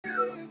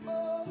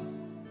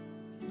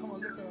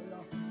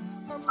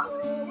I'm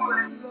so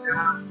in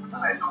love.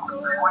 I'm so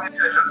in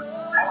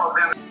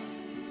love.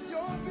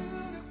 You're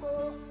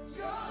beautiful.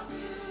 You're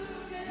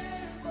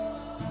beautiful.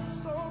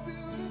 So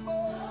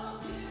beautiful.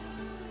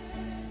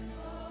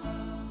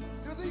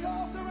 You're the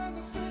author and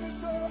the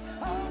finisher.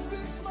 I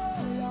fix my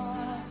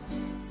eyes.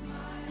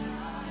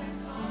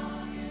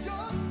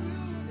 You're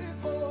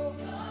beautiful.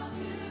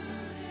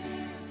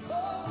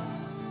 So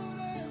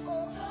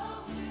beautiful.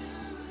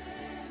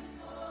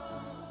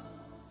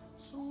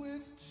 So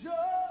with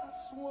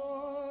just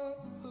one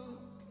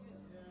look,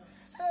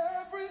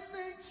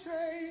 everything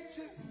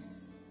changes.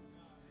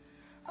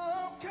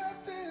 I'm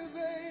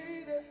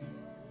captivated.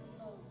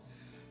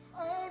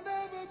 I'll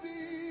never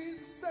be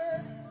the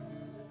same.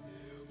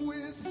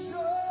 With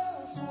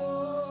just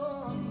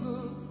one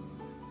look,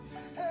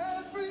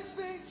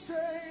 everything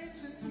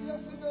changes.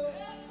 Yes, it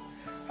does.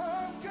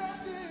 I'm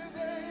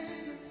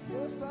captivated.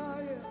 Yes,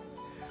 I am.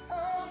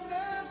 I'll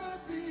never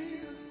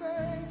be the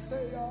same.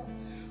 Say, y'all.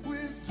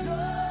 With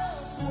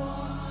just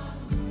one,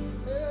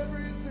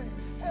 everything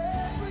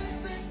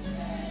changes.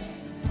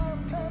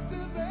 I'm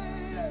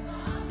captivated.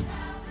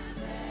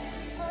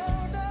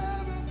 I'll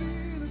never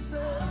be the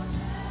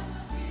same.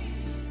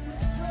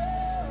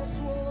 Just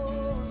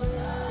one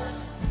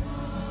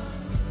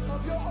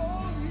of your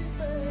holy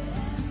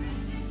faith.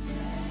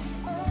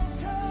 I'm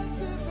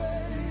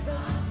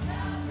captivated.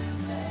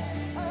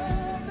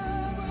 I'll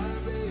never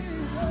be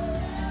the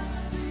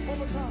same. One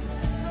more time.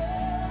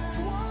 Just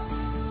one.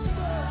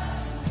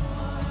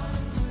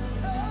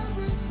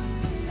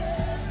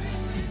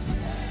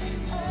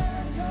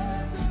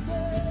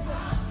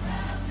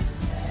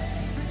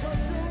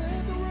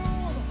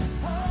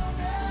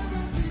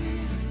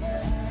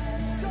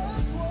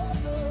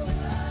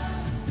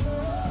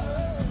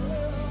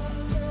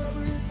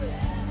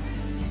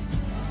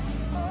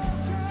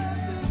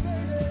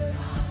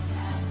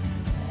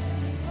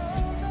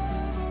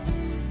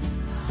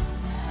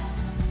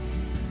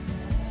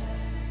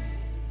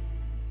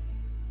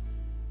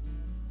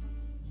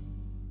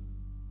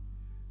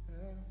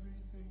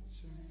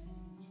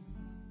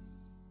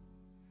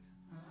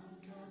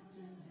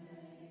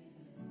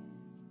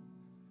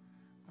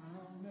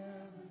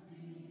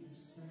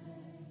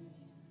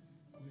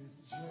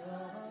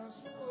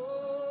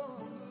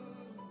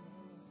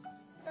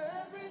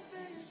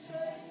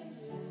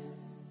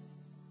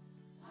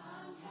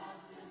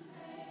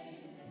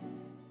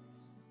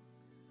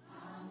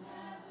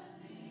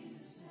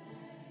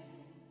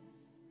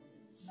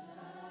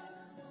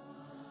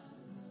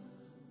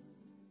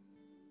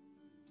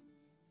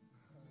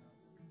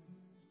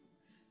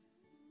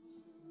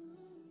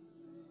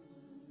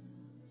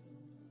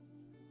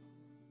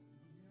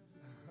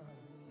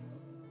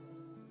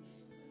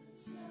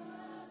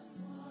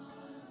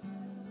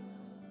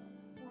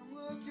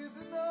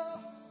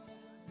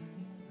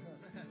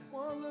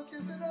 One look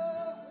is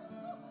enough.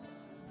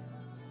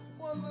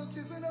 One look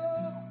is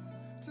enough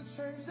to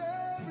change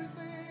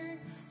everything.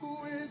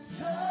 With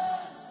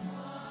just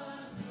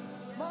one,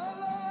 my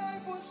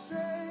life was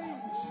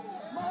changed.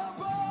 My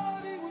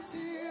body was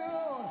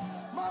healed.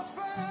 My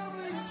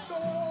family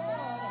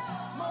restored.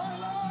 My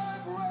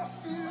life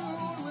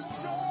rescued with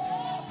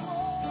just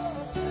one.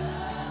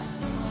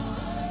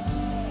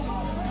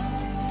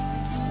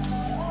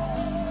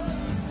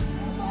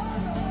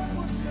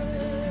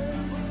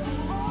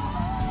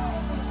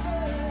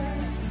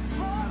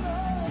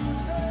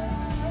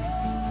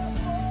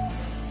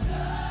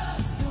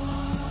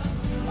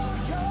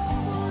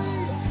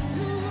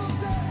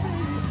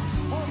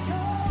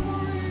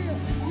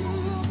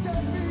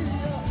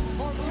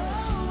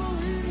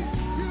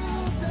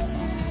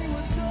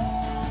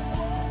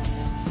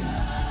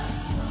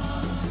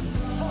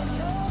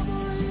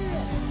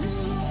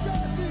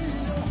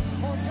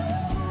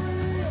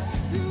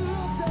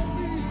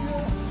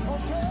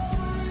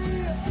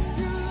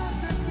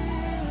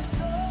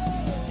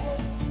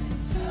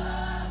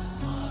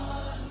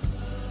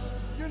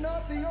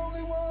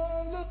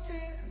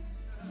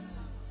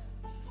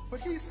 But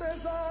he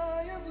says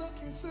I am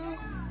looking too.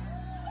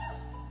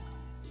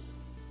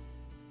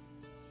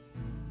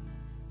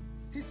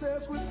 He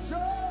says with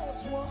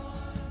just one,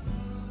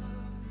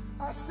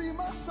 I see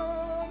my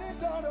son and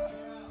daughter,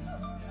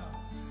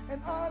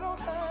 and I don't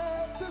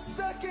have to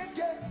second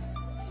guess.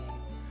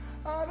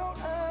 I don't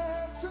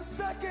have to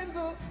second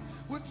look.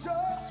 With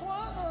just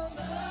one,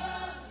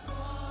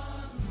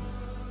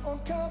 on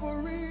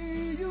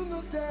Calvary you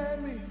looked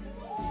at me.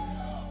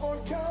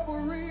 On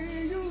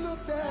Calvary you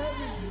looked at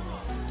me.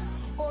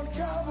 On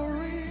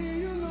Calvary,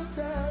 you looked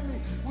at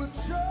me with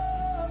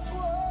just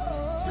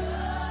one.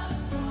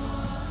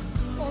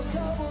 On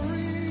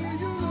Calvary,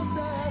 you looked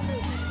at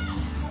me.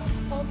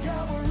 On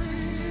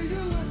Calvary,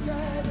 you looked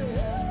at me.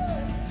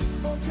 Hey.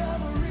 On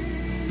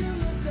Calvary, you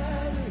looked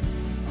at me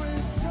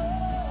with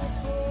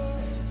just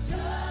one.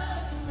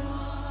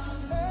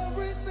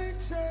 Everything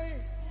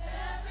changed.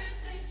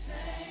 Everything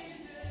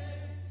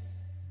changes.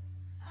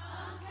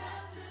 I'm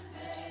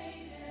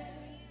captivated.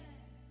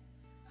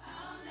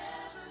 I'll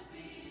never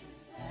be the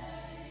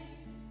same.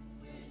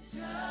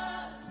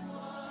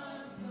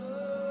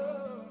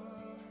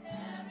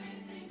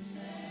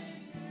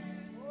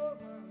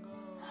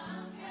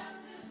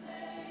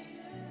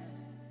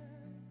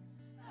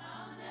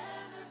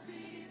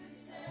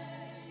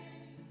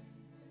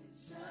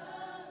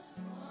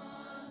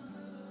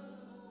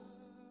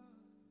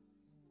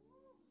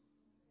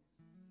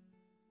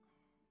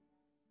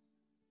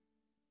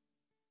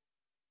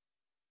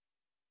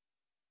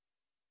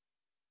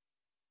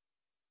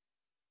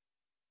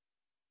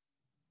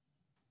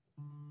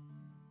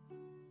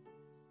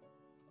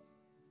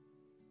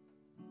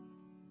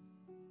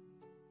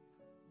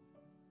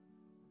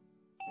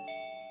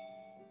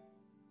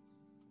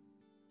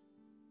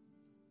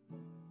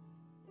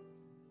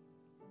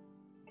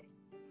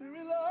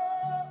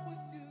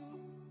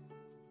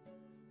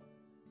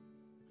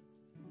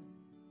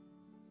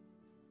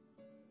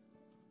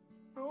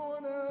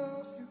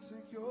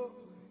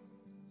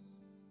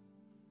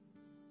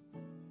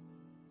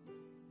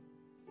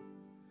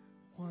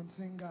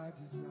 thing I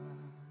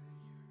desire,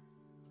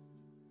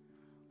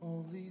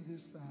 only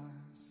this I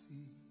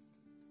seek,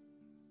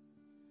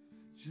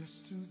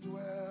 just to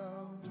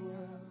dwell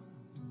here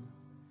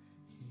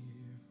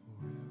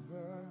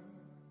forever.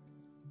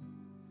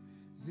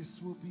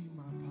 This will be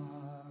my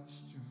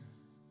posture,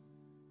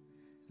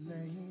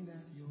 laying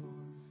at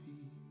your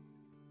feet.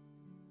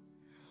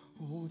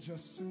 Oh,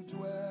 just to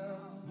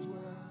dwell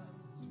here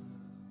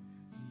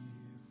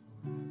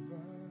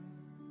forever.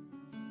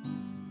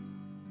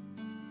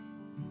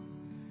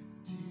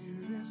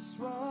 Dearest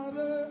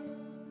Father,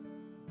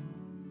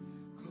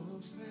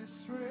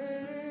 closest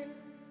friend,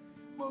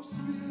 most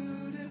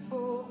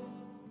beautiful,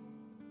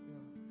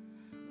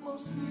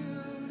 most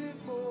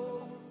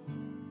beautiful.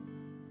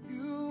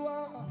 You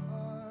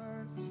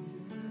are,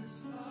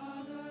 dearest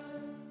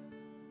Father,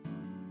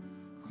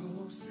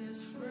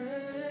 closest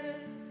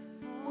friend,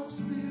 most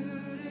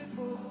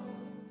beautiful.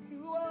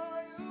 You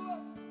are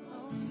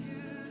most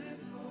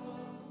beautiful.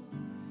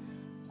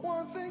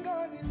 One thing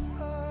I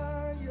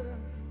desire,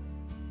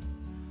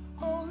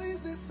 only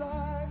this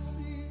I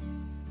see,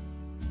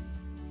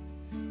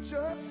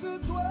 just to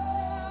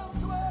dwell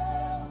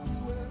here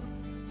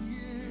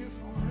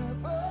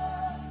forever.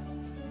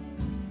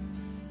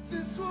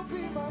 This will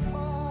be my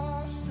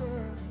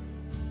posture,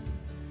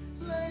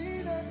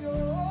 laying at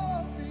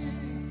your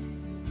feet.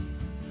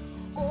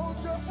 Oh,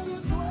 just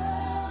to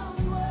dwell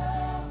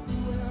here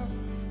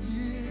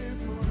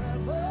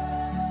forever.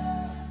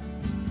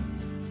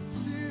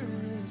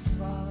 Dearest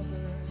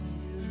Father,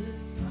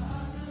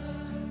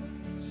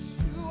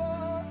 you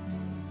are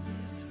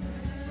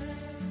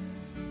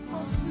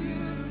most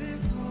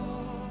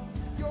beautiful.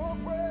 Your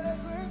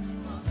presence,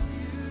 most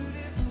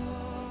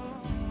beautiful.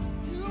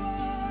 You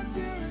are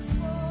dearest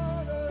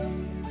Father,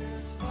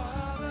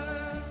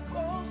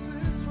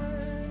 closest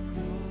friend.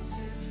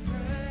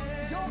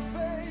 Your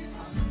face,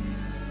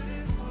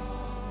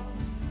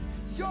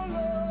 your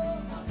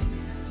love,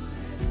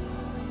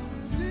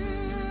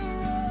 dearest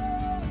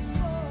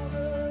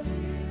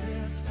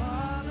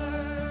Father,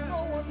 no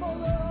one more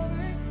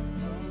loving.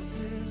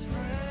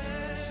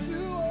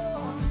 You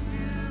are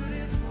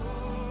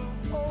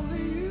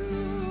only you,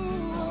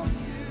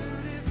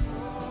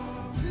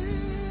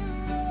 dearest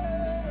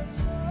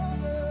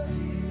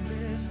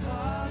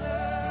Father,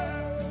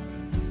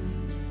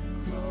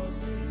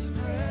 closest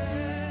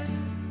friend,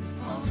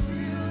 most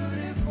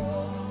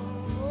beautiful,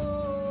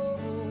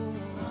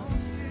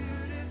 most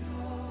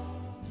beautiful.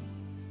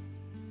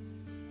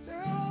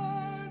 There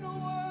are no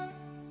words,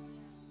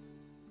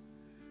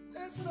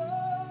 there's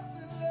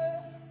nothing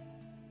left,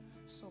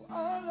 so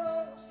our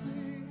love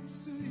sings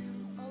to you.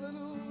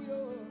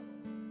 Hallelujah.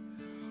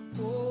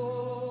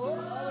 Oh,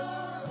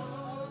 hallelujah,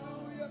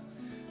 hallelujah.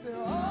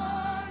 There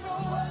are no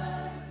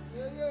words,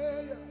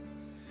 yeah.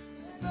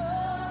 There's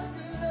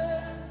nothing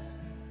left,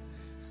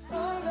 so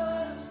our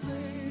love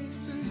sings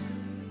to you.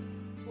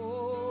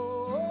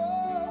 Oh,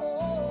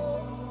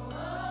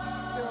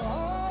 there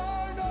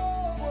are no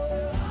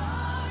words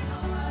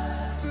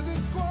to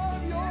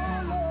describe your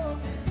love.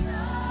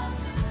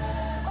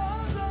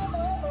 Our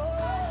love,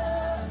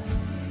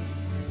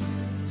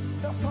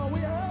 that's all we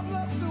have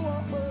left to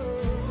offer.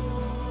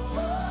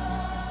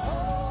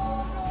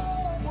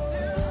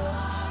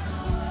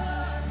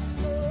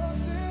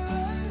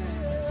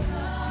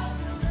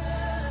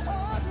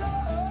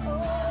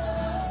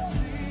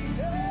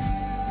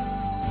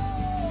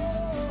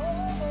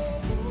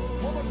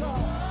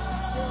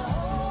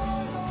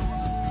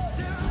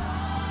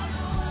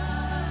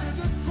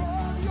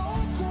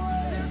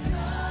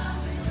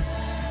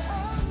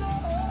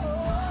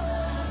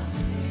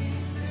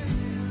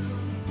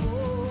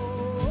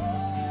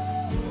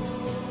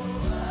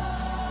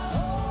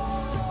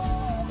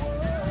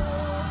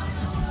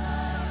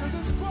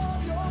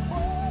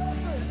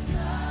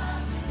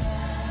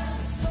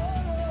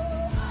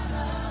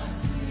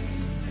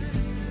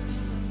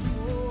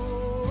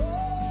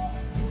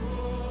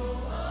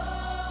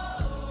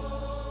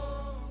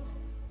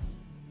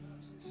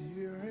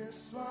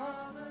 Dearest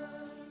Father,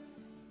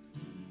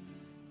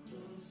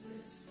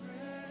 closest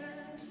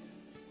friend,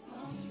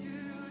 most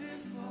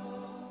beautiful.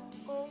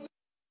 Only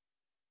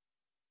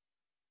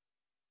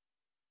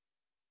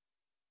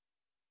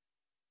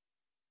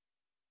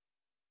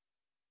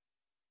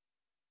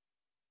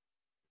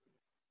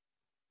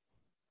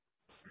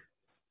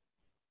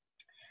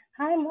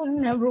Hi,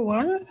 morning,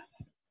 everyone.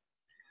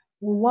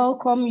 We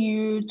welcome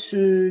you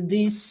to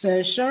this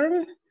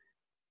session.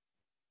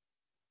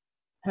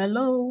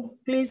 Hello,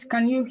 please,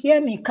 can you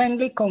hear me?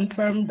 Kindly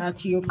confirm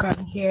that you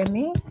can hear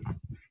me.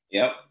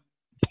 Yep.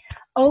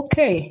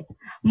 Okay.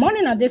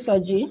 Morning,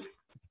 Adesoji.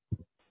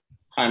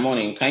 Hi,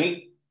 morning. Can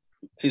you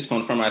please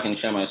confirm I can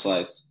share my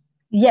slides?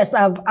 Yes,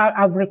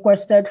 I've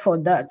requested for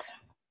that.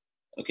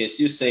 Okay,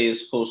 still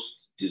says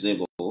host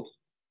disabled.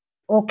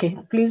 Okay,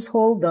 please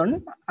hold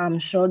on. I'm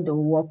sure they'll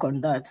work on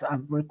that.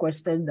 I've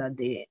requested that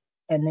they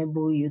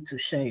enable you to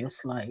share your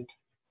slide.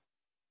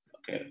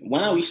 Okay,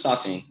 when are we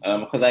starting?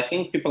 Because I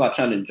think people are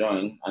trying to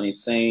join and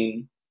it's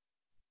saying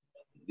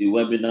the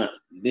webinar,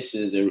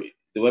 the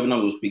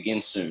webinar will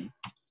begin soon.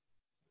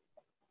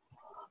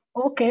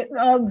 Okay,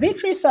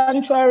 Victory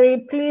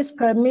Sanctuary, please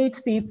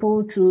permit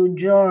people to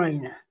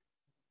join.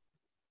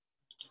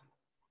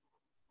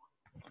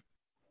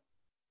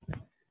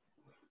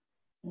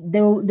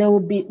 They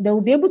will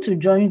be able to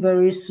join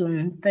very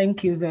soon.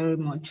 Thank you very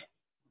much.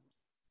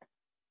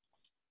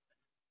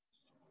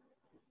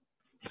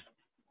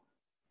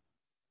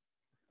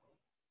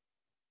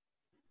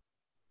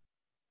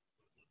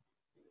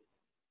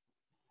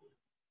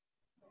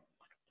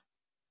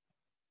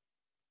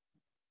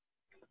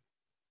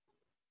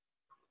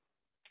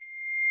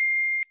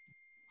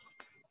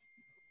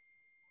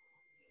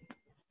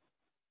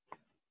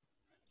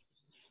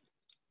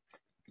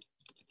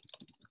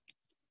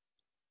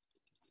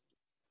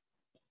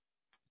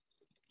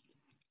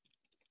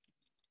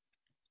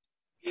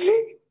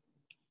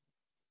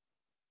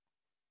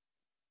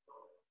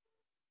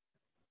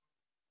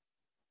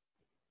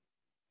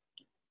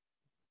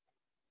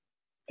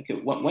 Okay,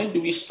 when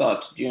do we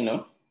start? Do you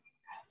know?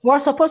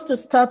 We're supposed to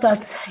start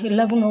at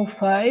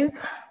 11:05.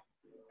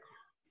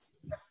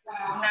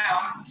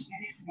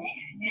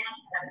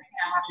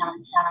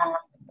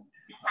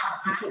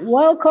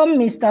 Welcome,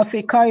 Mr.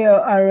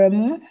 Fikayo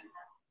Aremu.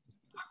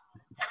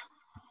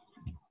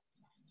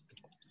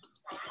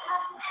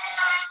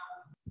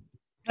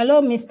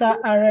 Hello,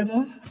 Mr.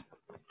 Aremu.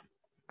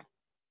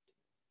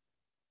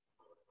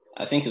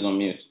 I think he's on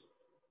mute.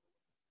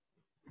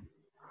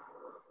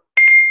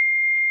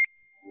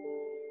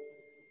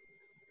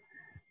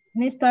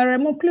 Mr.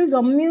 Aremu, please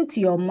unmute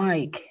your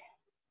mic.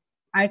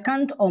 I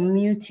can't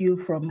unmute you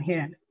from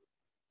here.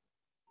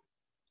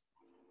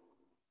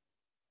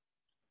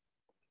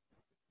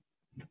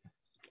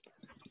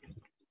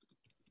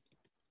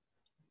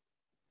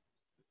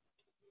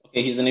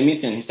 Okay, he's in a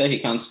meeting. He said he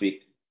can't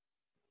speak.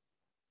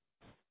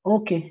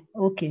 Okay.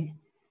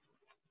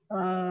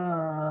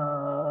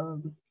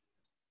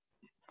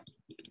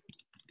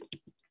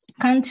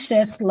 Can't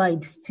share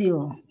slide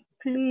still.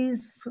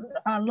 Please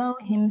allow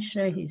him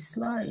share his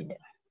slide.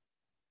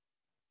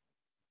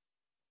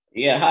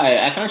 Yeah,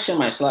 hi. I can't share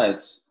my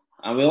slides.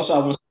 And we also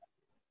haven't.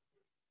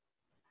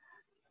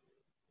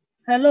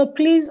 Hello,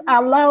 please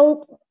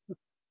allow.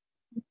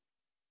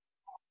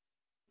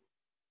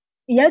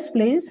 Yes,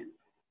 please.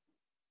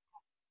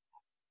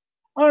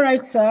 All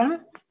right,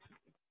 sir.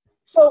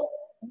 So,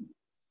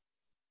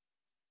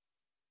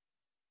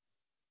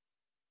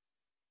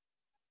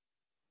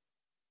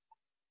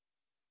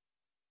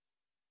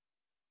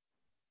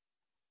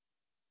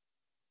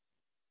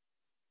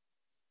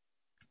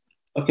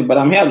 Okay, but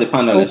I'm here as a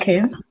panelist.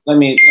 okay. Let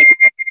me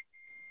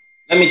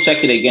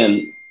check it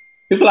again.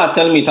 People are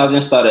telling me it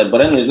hasn't started,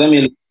 but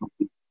anyways,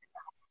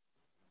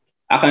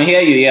 I can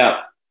hear you,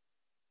 yeah.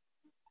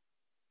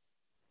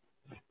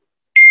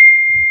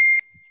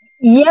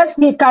 Yes,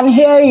 he can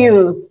hear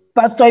you.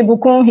 Pastor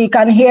Ibukun, he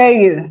can hear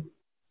you.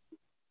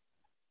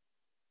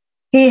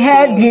 He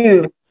heard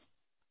you.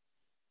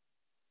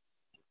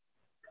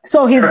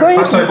 So he's going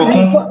Pastor to...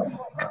 Ibukun,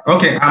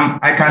 okay,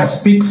 I can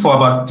speak for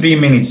about 3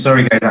 minutes.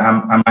 Sorry, guys,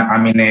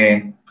 I'm in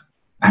a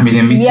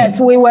meeting. Yes,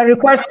 we were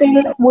requesting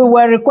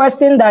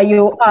that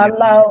you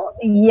allow.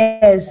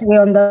 Yes, we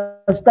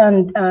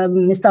understand,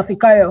 Mr.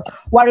 Fikayo.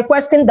 We're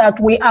requesting that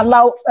we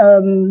allow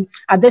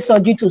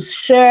Adesoji to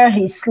share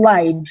his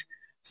slide.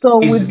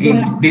 So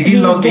did you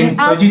log in?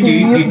 Soji,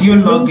 did you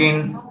log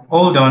in?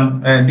 Hold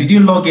on. Did you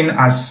log in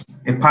as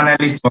a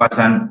panelist or as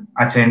an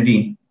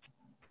attendee?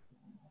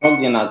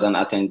 Logged in as an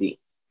attendee.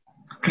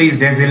 Please,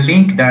 there's a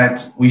link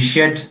that we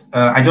shared.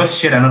 I just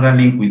shared another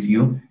link with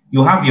you.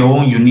 You have your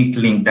own unique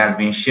link that's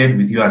been shared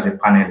with you as a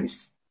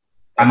panelist.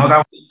 Another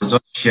one was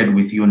just shared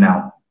with you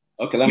now.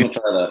 Okay, let me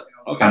try that.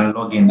 Okay. And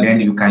log in, then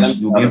you'll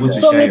be able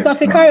to share. So, Mr.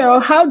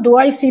 Fikayo, how do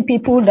I see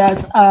people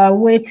that are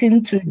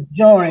waiting to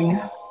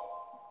join?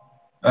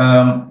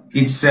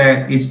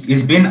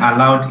 It's been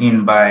allowed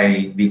in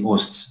by the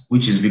host,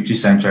 which is Victory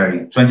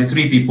Sanctuary.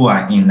 23 people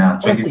are in now.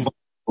 24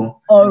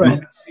 people. All right. You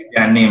can see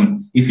their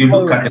name. If you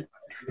look at the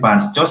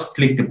participants, just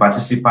click the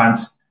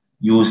participants.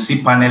 You will see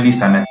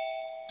panelists, and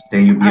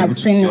then you'll be able to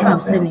see all of them.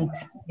 I've seen it.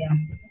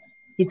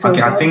 Yeah.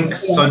 Okay, I think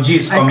Soji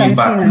is coming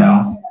back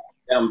now.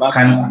 Yeah, I'm back.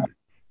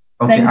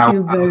 Okay, thank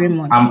you very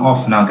much. I'm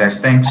off now, guys.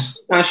 Thanks.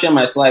 I can't share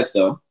my slides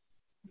though.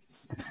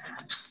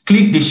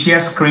 Click the share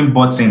screen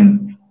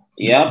button.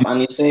 Yep,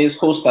 and it says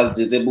host has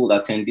disabled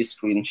attendee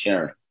screen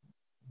sharing.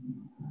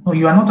 No,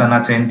 you are not an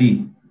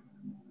attendee.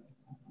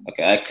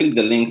 Okay, I clicked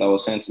the link that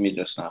was sent to me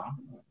just now.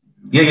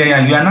 Yeah.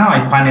 You are now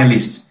a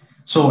panelist.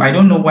 So I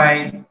don't know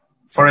why.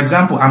 For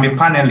example, I'm a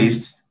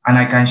panelist and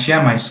I can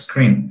share my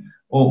screen.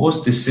 Oh,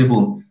 host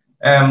disabled.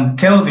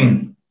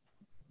 Kelvin.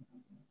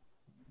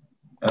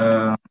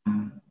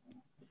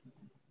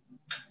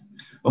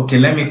 Okay,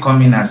 let me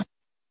come in as.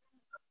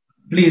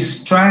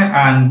 Please try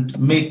and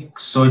make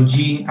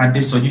Soji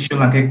Adesoji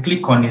Sholanke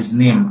click on his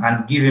name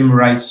and give him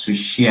rights to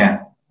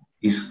share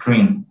his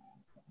screen.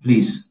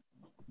 Please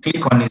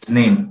click on his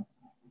name.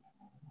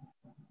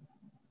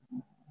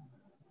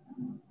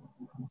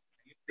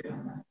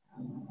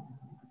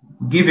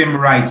 Give him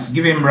rights.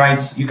 Give him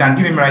rights. You can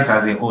give him rights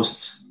as a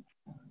host.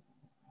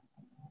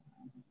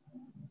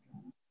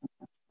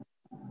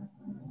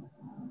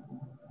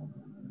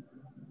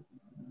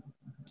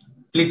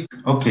 Click.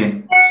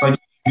 Okay. So you'll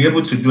be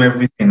able to do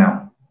everything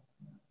now.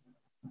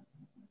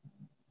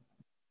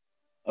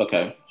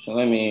 Okay. So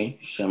let me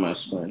share my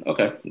screen.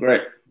 Okay,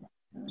 great.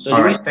 So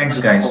All right. Thanks,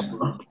 guys.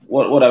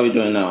 What are we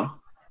doing now?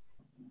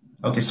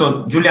 Okay.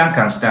 So Julian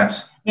can start.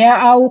 Yeah,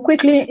 I will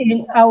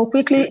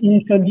quickly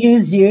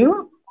introduce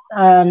you,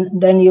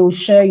 and then you'll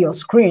share your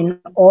screen,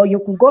 or you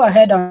could go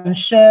ahead and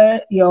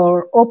share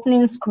your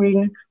opening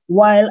screen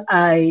while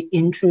I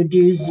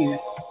introduce you.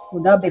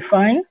 Would that be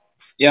fine?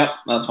 Yeah,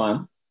 that's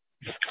fine.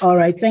 All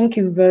right, thank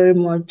you very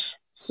much.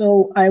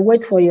 So I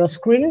wait for your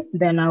screen,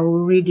 then I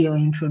will read your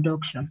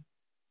introduction.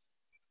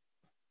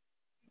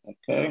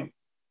 Okay.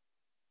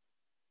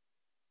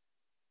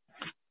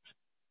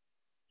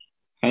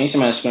 Can you see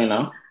my screen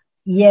now?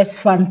 Yes,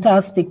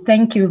 fantastic.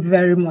 Thank you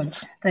very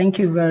much. Thank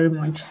you very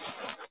much.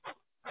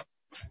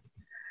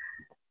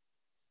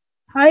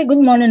 Hi, good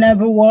morning,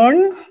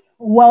 everyone.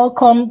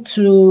 Welcome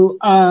to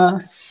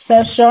our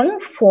session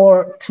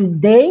for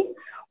today.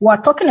 We're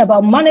talking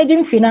about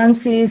managing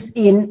finances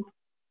in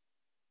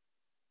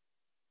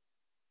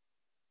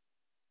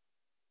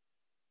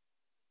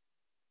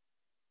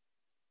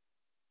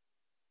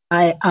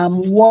I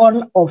am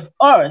one of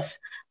us.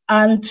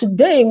 And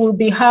today we'll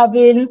be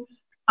having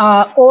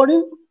our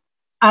own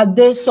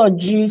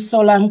Adesoji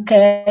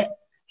Solanke.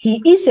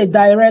 He is a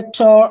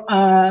director,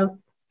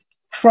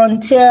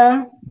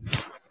 Frontier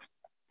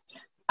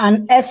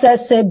and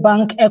SSA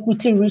Bank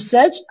Equity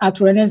Research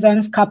at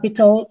Renaissance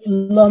Capital,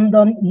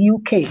 London,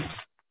 UK.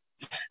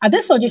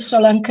 Adesoji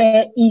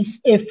Solanke is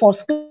a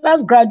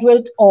first-class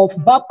graduate of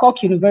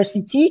Babcock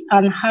University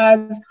and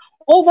has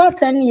over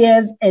 10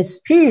 years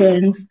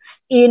experience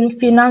in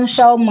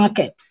financial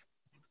markets.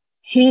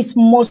 His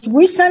most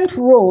recent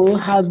role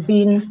has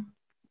been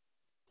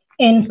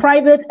in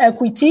private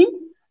equity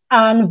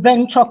and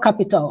venture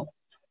capital,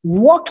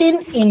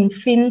 working in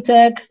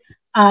fintech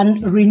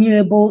and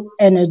renewable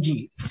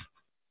energy.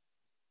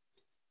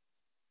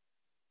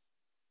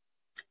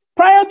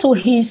 Prior to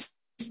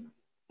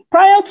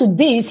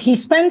this, he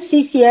spent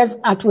 6 years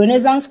at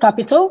Renaissance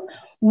Capital,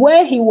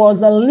 where he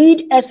was a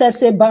lead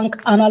SSA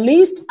bank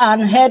analyst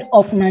and head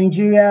of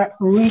Nigeria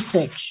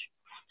research.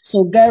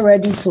 So get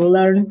ready to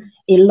learn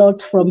a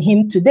lot from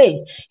him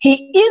today.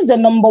 He is the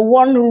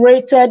 #1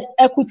 rated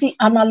equity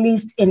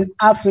analyst in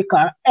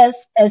Africa,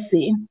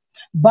 SSA,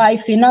 by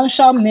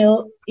Financial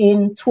Mail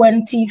in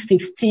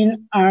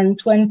 2015 and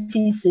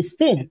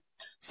 2016.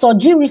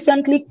 Soji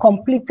recently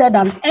completed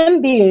an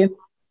MBA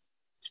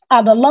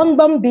at the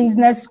London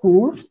Business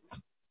School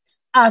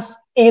as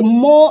a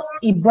Mo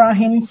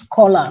Ibrahim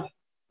Scholar,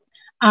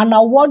 an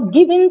award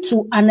given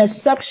to an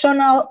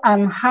exceptional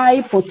and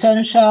high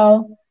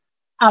potential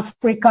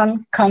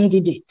African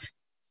candidate.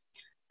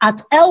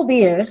 At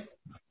LBS,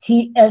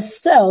 he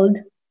excelled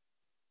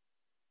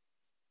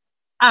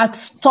at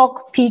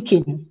stock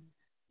picking,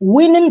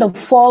 winning the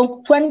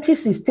fall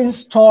 2016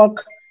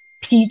 stock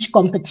pitch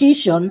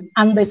competition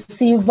and the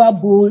Silver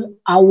Bull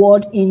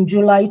Award in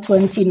July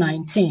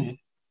 2019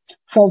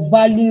 for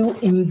value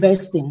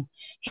investing.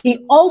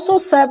 He also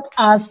served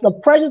as the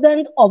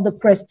president of the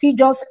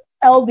prestigious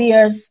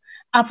LBS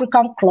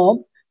African Club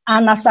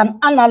and as an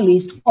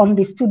analyst on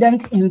the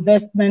Student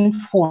Investment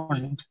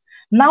Fund.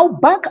 Now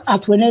back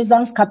at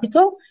Renaissance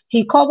Capital,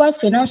 he covers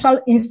financial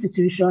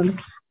institutions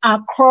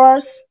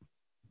across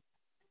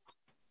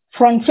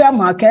frontier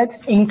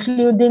markets,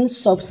 including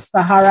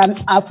sub-Saharan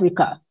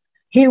Africa.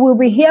 He will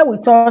be here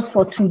with us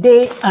for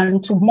today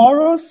and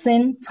tomorrow,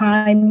 same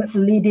time,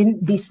 leading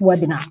this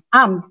webinar.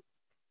 I'm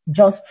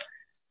just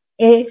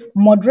a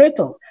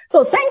moderator.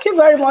 So thank you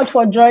very much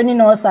for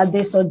joining us at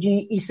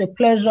Adesoji. It's a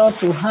pleasure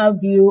to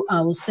have you.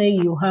 I will say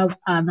you have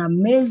an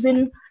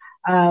amazing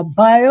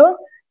bio.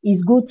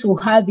 It's good to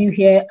have you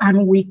here,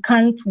 and we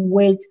can't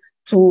wait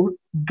to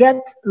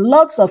get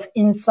lots of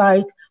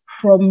insight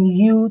from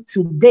you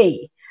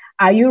today.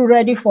 Are you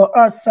ready for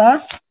us, sir?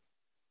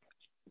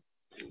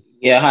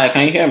 Yeah, hi,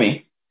 can you hear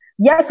me?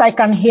 Yes, I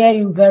can hear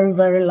you very,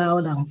 very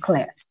loud and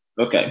clear.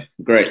 Okay,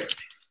 great.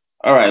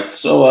 All right,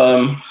 so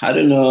I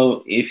don't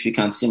know if you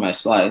can see my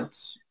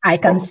slides. I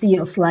can see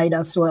your slide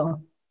as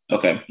well.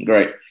 Okay,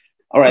 great.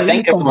 All right, so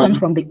thank you. Confirm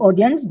from the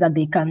audience that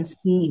they can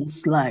see your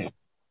slide.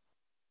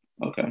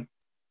 Okay.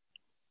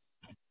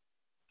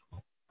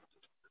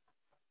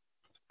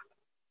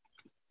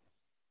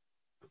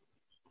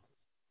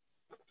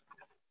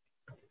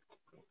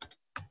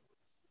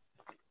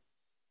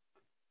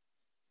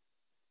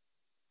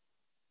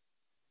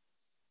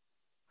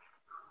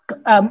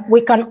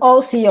 We can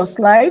all see your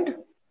slide.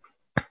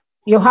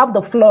 You have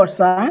the floor,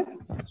 sir.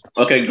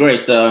 Okay,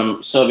 great.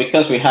 So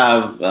because we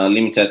have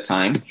limited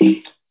time,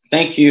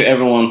 thank you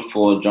everyone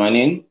for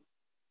joining.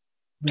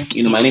 Yes,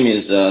 you know, my name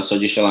is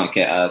Soji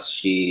Solanke, as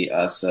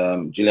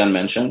Julian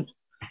mentioned.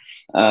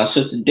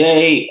 So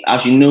today,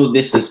 as you know,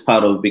 this is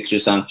part of Victory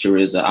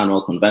Sanctuary's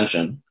annual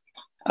convention.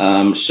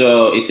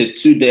 So it's a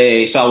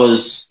 2-day. So I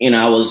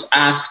was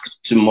asked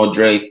to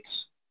moderate,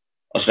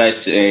 or should I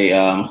say,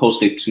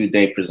 host a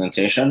 2-day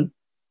presentation.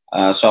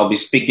 So I'll be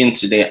speaking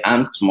today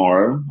and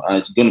tomorrow.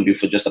 It's going to be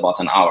for just about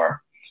an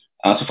hour.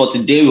 So for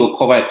today, we'll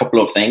cover a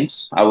couple of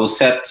things. I will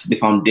set the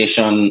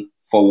foundation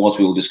for what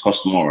we will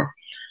discuss tomorrow.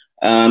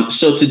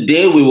 So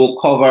today we will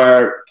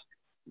cover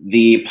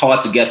the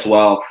power to get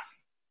wealth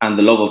and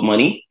the love of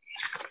money.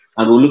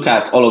 And we'll look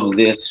at all of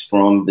this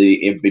from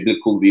a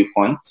biblical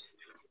viewpoint.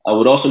 I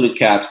would also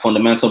look at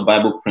fundamental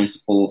Bible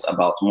principles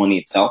about money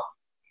itself.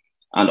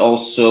 And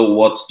also,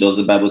 what does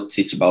the Bible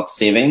teach about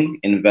saving,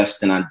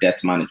 investing, and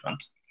debt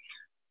management?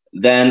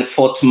 Then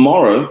for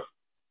tomorrow,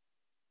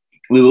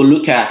 we will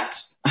look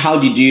at how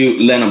did you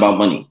learn about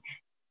money?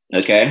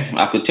 Okay,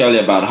 I could tell you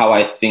about how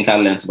I think I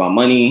learned about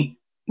money.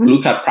 We'll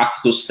look at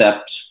practical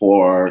steps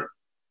for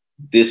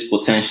these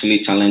potentially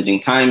challenging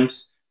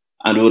times.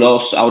 And I would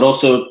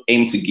also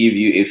aim to give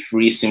you a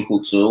free,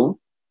 simple tool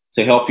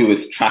to help you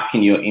with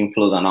tracking your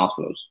inflows and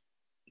outflows.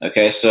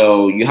 Okay,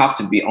 so you have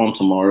to be on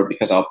tomorrow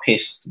because I'll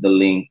paste the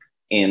link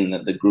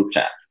in the group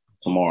chat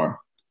tomorrow.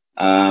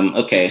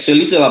 Okay, so a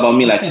little about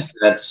me, like you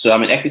said. So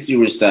I'm in equity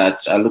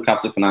research. I look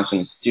after financial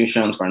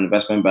institutions for an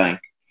investment bank.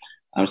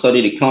 I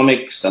studied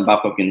economics at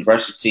Babcock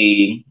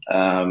University,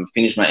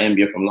 finished my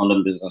MBA from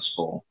London Business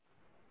School.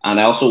 And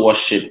I also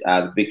worshiped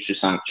at Victory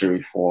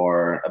Sanctuary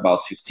for about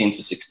 15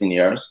 to 16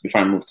 years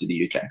before I moved to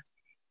the UK.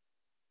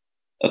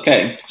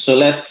 Okay, so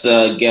let's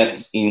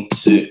get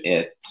into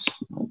it.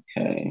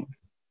 Okay.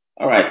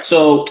 All right,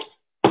 so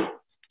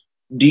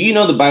do you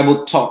know the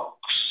Bible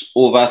talks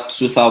over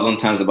 2,000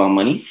 times about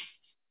money?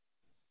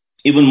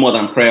 Even more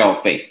than prayer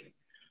or faith.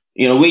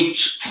 You know,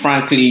 which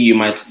frankly you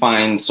might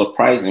find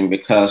surprising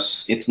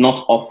because it's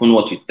not often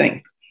what you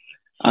think.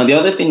 And the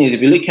other thing is,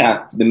 if you look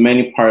at the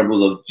many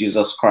parables of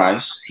Jesus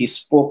Christ, he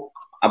spoke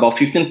about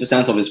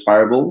 15% of his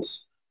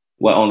parables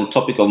were on the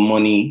topic of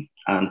money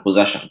and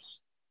possessions.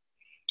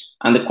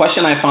 And the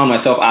question I found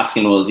myself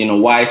asking was,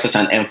 why such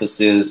an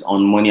emphasis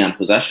on money and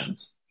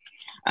possessions?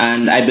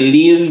 And I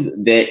believe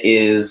there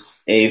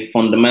is a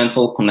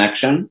fundamental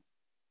connection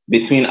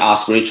between our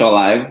spiritual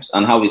lives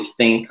and how we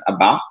think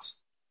about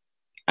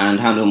and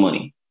handle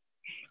money.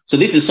 So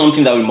this is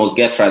something that we must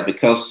get right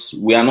because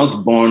we are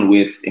not born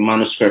with a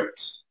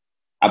manuscript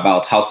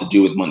about how to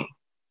deal with money.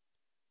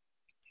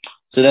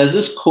 So there's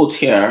this quote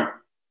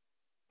here,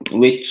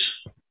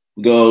 which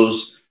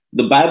goes,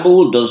 "The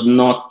Bible does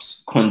not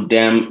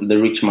condemn the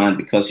rich man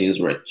because he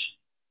is rich.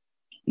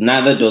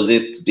 Neither does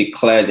it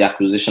declare the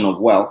acquisition of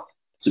wealth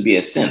to be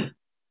a sin.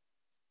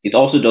 It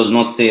also does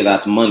not say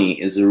that money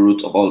is the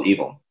root of all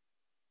evil.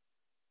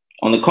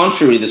 On the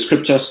contrary, the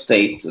scriptures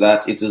state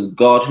that it is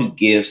God who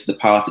gives the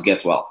power to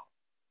get wealth.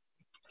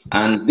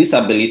 And this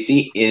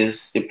ability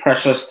is a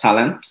precious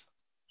talent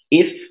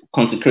if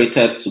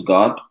consecrated to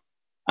God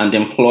and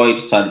employed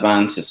to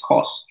advance his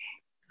cause.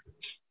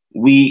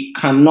 We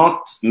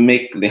cannot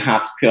make the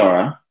heart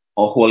purer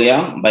or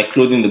holier by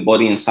clothing the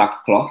body in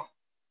sackcloth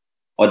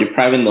or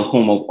depriving the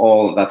home of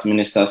all that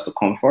ministers to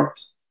comfort,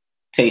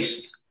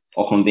 taste,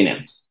 or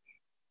convenience."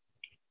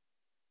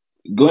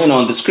 Going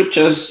on, the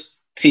scriptures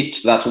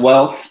teach that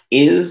wealth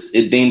is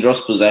a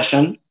dangerous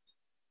possession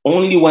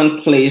only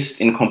when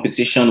placed in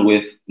competition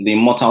with the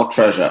immortal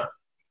treasure.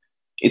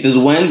 It is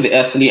when the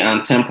earthly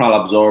and temporal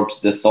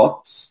absorbs the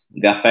thoughts,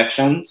 the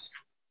affections,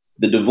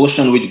 the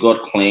devotion which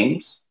God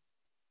claims,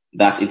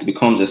 that it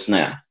becomes a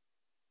snare.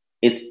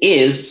 It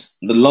is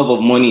the love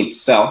of money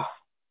itself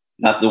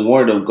that the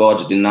word of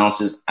God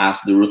denounces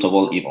as the root of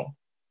all evil.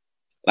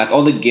 Like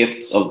all the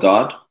gifts of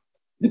God,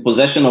 the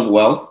possession of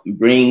wealth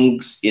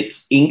brings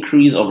its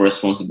increase of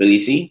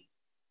responsibility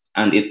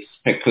and its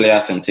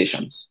peculiar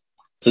temptations.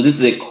 So this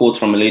is a quote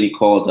from a lady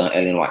called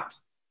Ellen White.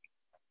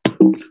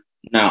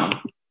 Now,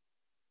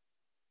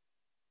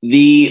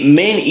 the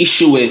main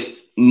issue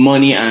with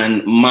money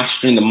and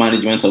mastering the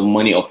management of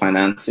money or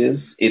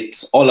finances,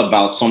 it's all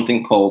about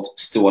something called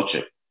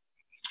stewardship.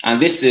 And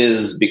this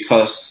is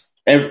because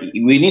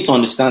we need to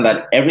understand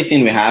that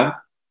everything we have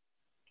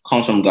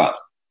comes from God.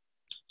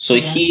 So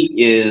he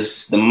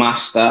is the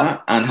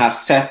master and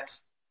has set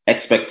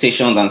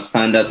expectations and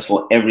standards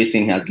for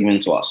everything he has given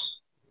to us.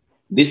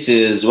 This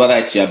is whether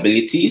it's your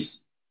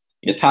abilities,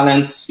 your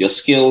talents, your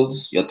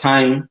skills, your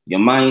time, your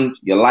mind,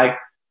 your life,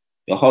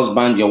 your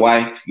husband, your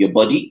wife, your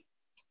body,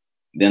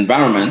 the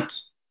environment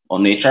or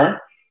nature,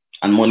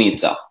 and money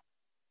itself.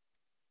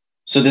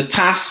 So the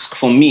task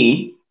for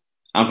me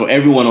and for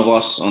every one of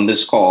us on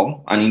this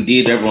call, and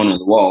indeed everyone in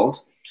the world,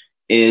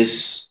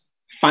 is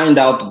find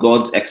out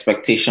God's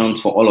expectations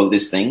for all of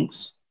these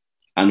things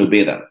and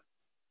obey them.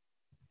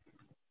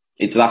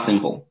 It's that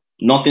simple.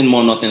 Nothing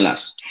more, nothing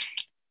less.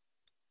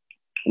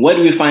 Where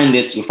do we find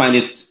it? We find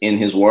it in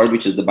his word,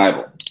 which is the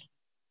Bible.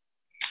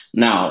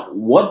 Now,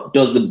 what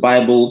does the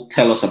Bible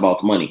tell us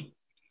about money?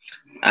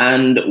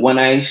 And when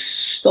I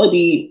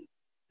study,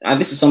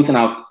 and this is something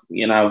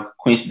I've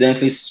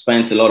coincidentally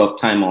spent a lot of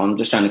time on,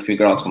 just trying to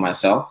figure out for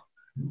myself,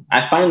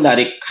 I find that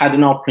a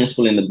cardinal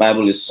principle in the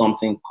Bible is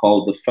something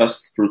called the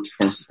first fruit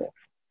principle.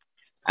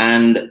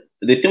 And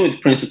the thing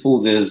with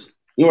principles is,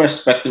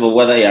 irrespective of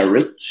whether you're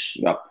rich,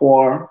 you're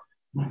poor,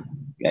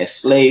 you're a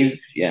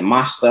slave, you're a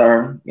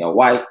master, you're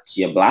white,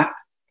 you're black,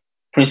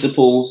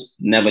 principles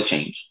never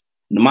change.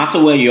 No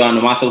matter where you are,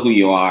 no matter who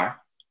you are,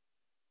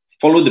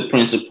 follow the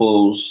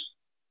principles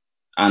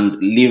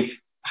and live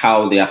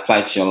how they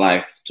apply to your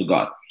life to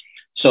God.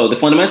 So the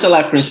fundamental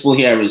life principle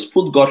here is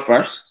put God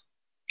first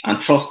and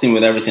trust him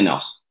with everything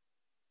else.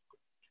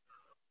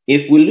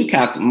 If we look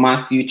at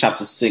Matthew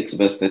chapter 6,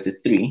 verse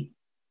 33,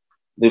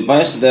 the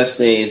verse there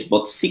says,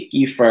 "But seek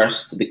ye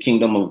first the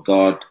kingdom of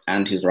God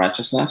and his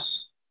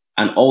righteousness,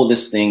 and all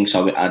these things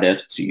shall be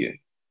added to you."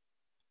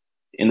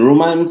 In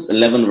Romans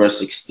 11, verse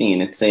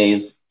 16, it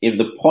says, "If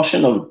the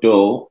portion of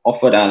dough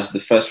offered as the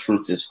first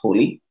fruits is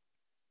holy,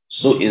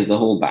 so is the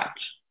whole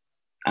batch.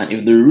 And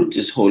if the root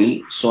is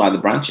holy, so are the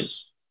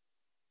branches."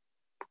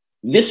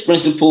 These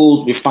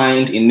principles we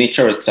find in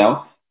nature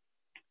itself.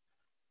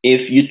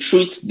 If you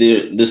treat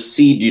the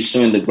seed you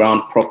sow in the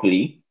ground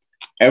properly,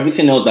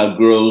 everything else that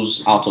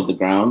grows out of the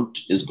ground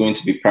is going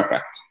to be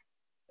perfect,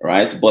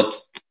 right? But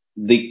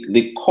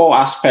the core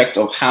aspect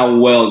of how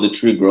well the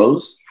tree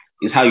grows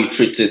is how you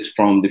treat it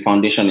from the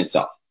foundation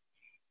itself,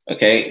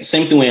 okay?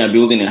 Same thing when you're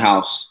building a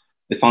house.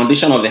 The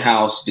foundation of the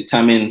house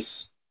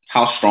determines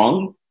how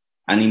strong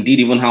and indeed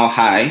even how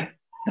high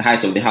the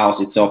height of the house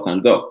itself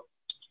can go.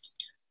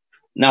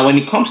 Now, when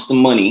it comes to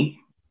money,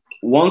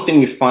 one thing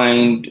we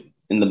find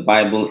in the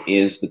Bible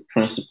is the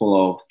principle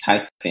of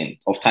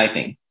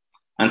tithing.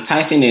 And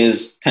tithing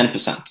is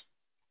 10%.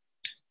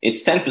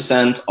 It's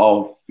 10%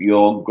 of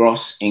your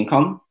gross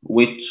income,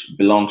 which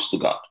belongs to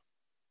God.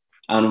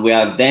 And we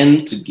are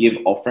then to give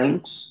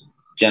offerings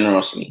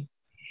generously.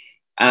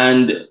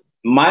 And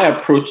my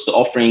approach to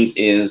offerings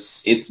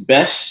is it's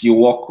best you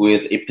work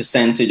with a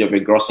percentage of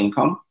your gross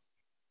income,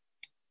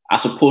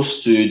 as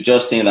opposed to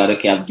just saying that,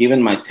 okay, I've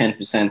given my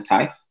 10%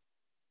 tithe,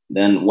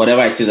 then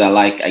whatever it is I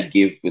like, I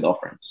give with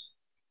offerings.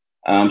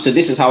 So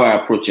this is how I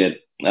approach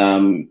it,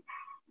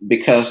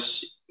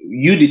 because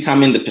you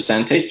determine the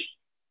percentage.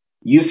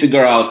 You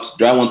figure out,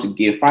 do I want to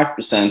give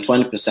 5%,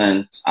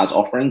 20% as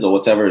offerings or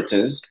whatever it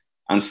is,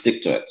 and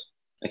stick to it.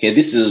 Okay,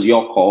 this is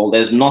your call.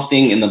 There's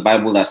nothing in the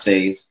Bible that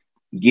says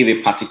give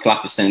a particular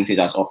percentage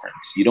as offerings.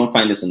 You don't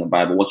find this in the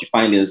Bible. What you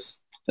find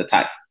is the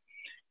tithe.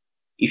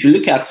 If you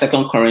look at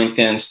 2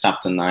 Corinthians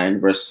chapter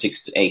 9, verse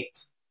 6 to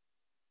 8,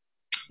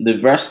 the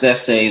verse there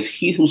says,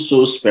 "He who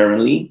sows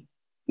sparingly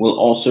will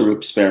also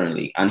reap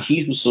sparingly, and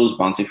he who sows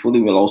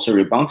bountifully will also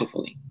reap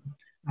bountifully.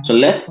 So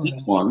let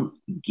each one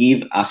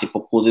give as he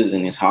proposes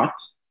in his heart,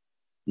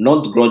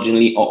 not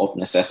grudgingly or of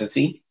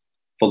necessity,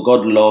 for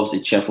God loves a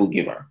cheerful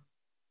giver.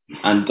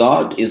 And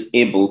God is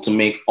able to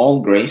make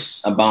all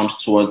grace abound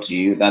towards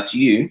you, that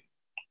you,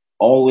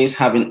 always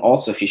having all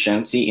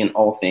sufficiency in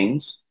all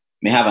things,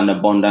 may have an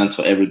abundance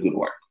for every good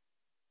work."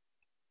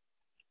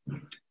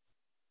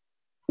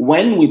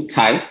 When we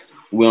tithe,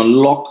 we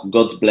unlock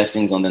God's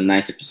blessings on the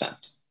 90%.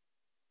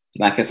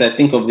 Like I said,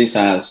 think of this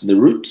as the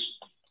root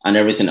and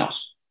everything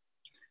else.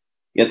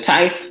 Your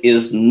tithe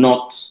is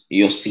not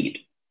your seed.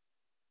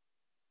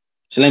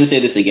 So let me say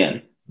this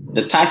again.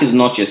 The tithe is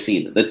not your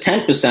seed. The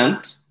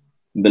 10%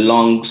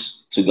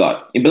 belongs to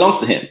God. It belongs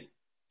to him.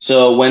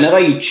 So whenever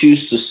you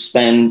choose to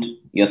spend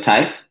your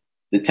tithe,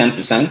 the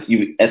 10%,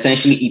 you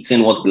essentially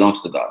eaten what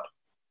belongs to God.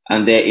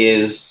 And there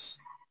is,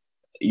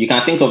 you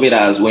can think of it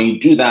as when you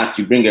do that,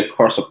 you bring a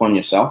curse upon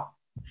yourself.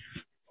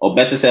 Or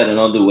better said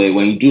another way,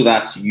 when you do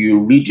that, you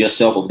rid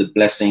yourself of the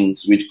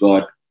blessings which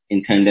God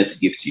intended to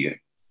give to you.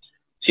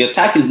 So your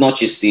tithe is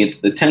not your seed.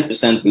 The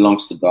 10%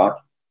 belongs to God.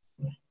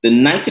 The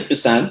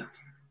 90%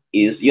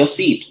 is your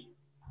seed.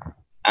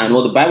 And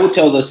what the Bible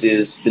tells us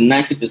is the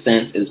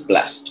 90% is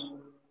blessed.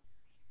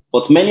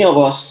 But many of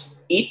us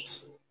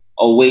eat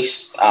or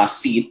waste our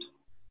seed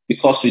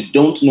because we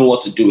don't know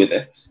what to do with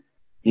it.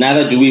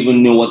 Neither do we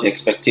even know what the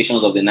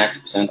expectations of the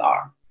 90%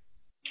 are.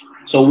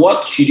 So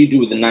what should you do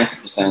with the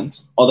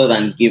 90% other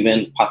than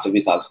giving part of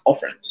it as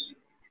offerings?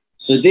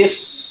 So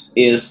this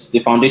is the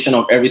foundation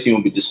of everything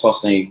we'll be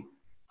discussing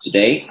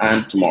today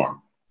and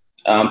tomorrow.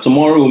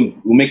 Tomorrow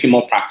we'll make it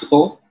more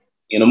practical,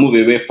 move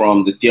away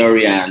from the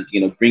theory and,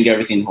 bring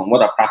everything home.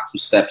 What are practical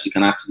steps you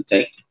can actually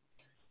take?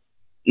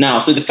 Now,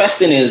 so the first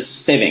thing is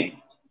saving.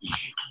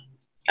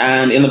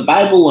 And in the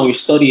Bible, when we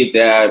study it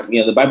there,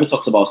 the Bible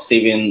talks about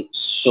saving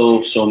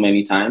so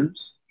many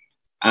times.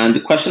 And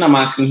the question I'm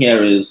asking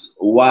here is,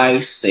 why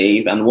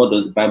save? And what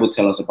does the Bible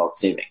tell us about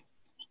saving?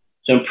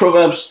 So in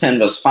Proverbs 10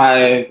 verse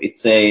 5, it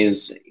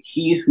says,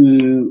 "He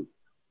who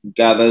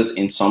gathers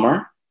in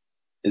summer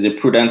is a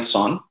prudent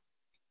son,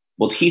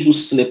 but he who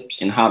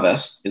sleeps in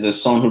harvest is a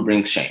son who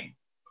brings shame."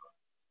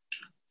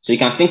 So you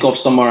can think of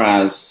summer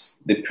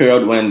as the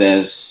period when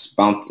there's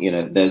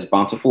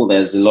bountiful,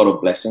 there's a lot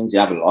of blessings, you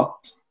have a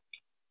lot.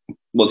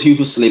 But he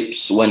who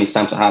sleeps when it's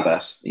time to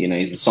harvest,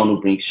 is the son who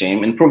brings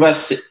shame. In Proverbs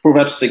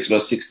 6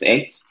 verse 6 to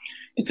 8,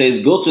 it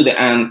says, "Go to the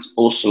ant,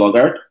 O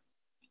sluggard,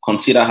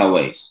 consider her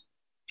ways,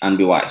 and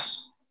be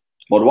wise."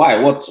 But why?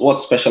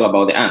 What's special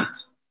about the ant?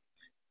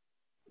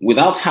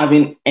 Without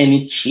having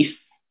any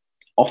chief,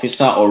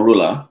 officer, or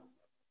ruler,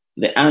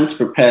 the ant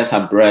prepares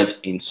her bread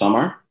in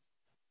summer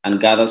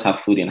and gathers her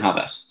food in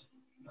harvest.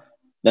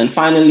 Then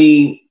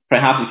finally,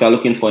 perhaps if you're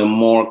looking for a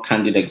more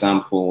candid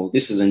example,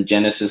 this is in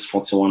Genesis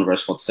 41,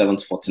 verse 47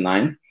 to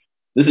 49.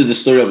 This is the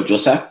story of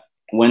Joseph.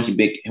 when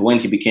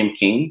he became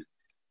king,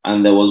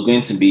 and there was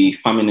going to be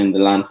famine in the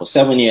land for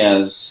 7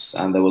 years,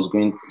 and there was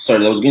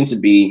going to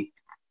be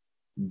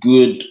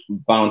good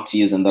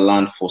bounties in the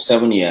land for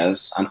 7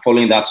 years, and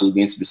following that was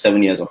going to be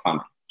 7 years of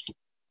famine.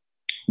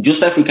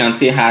 Joseph, we can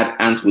say, had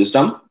ant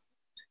wisdom.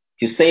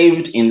 He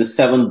saved in the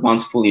 7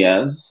 bountiful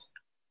years,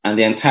 and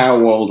the entire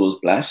world was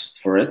blessed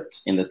for it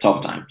in the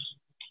tough times.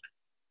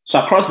 So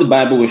across the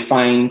Bible, we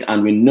find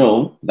and we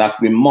know that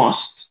we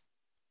must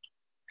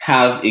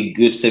have a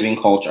good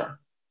saving culture.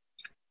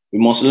 We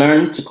must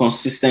learn to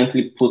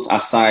consistently put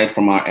aside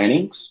from our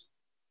earnings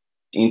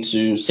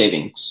into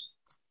savings.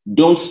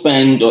 Don't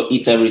spend or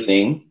eat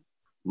everything.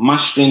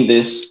 Mastering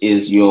this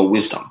is your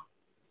wisdom.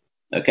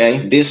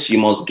 Okay? This you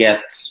must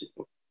get.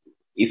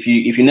 If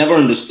you never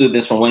understood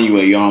this from when you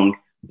were young,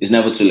 it's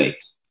never too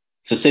late.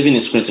 So saving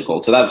is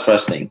critical. So that's the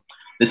first thing.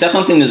 The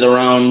second thing is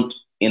around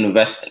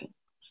investing.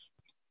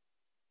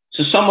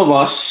 So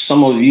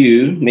some of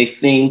you may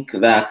think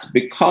that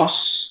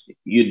because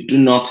you do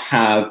not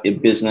have a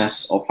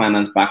business or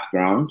finance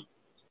background,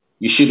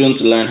 you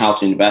shouldn't learn how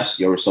to invest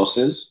your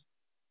resources.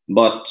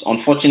 But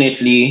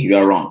unfortunately, you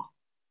are wrong.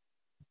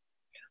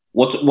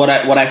 What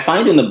I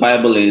find in the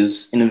Bible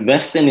is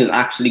investing is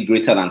actually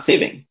greater than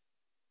saving.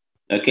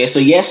 Okay, so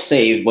yes,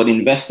 save, but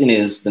investing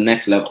is the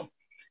next level.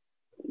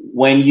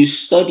 When you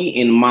study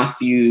in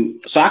Matthew,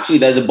 so actually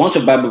there's a bunch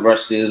of Bible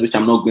verses which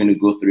I'm not going to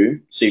go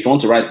through. So if you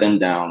want to write them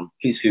down,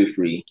 please feel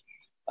free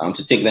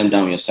to take them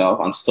down yourself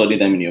and study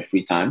them in your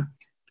free time.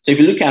 So if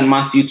you look at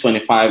Matthew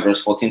 25,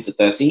 verse 14 to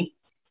 30,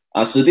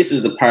 so this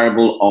is the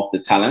parable of the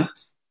talent.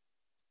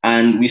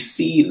 And we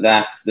see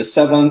that the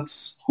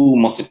servants who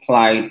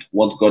multiplied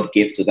what God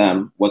gave to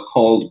them were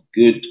called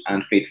good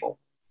and faithful,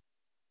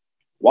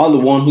 while the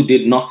one who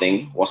did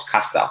nothing was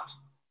cast out.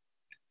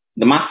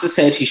 The master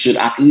said he should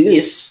at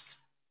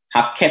least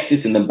have kept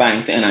it in the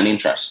bank to earn an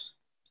interest.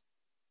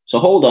 So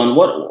hold on,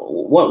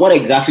 what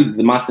exactly did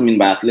the master mean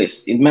by at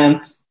least? It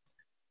meant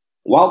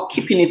while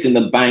keeping it in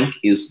the bank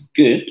is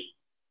good,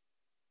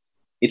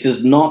 it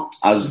is not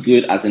as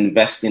good as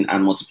investing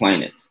and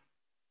multiplying it.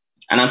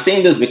 And I'm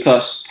saying this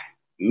because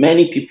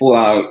many people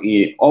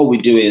all we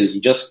do is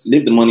you just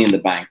leave the money in the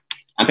bank.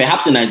 And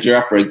perhaps in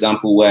Nigeria, for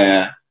example,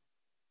 where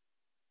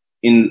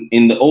in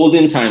the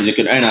olden times, you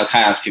could earn as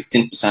high as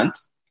 15%.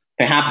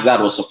 Perhaps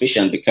that was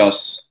sufficient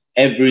because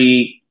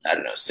every,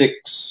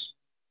 6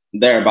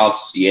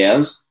 thereabouts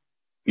years,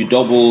 you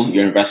double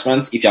your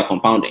investment if you're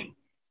compounding.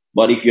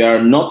 But if you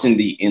are not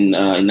in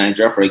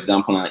Nigeria, for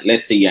example,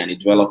 let's say you're in a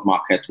developed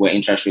market where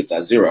interest rates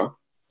are 0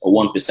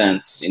 or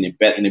 1%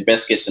 in a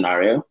best case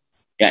scenario,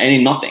 you're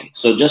earning nothing.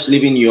 So just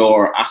leaving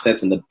your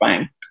assets in the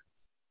bank,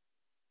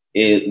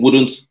 it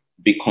wouldn't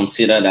be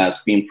considered as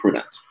being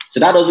prudent. So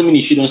that doesn't mean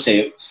you shouldn't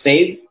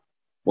save,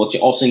 but you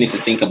also need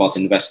to think about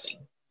investing.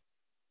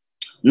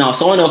 Now,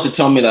 someone else will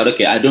tell me that,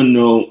 okay, I don't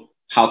know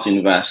how to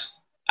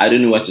invest. I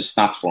don't know where to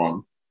start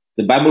from.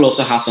 The Bible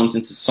also has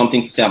something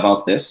to say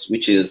about this,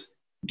 which is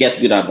get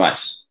good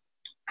advice.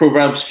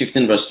 Proverbs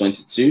 15, verse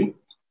 22,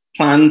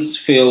 plans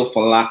fail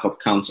for lack of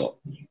counsel,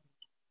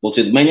 but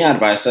with many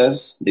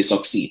advisors, they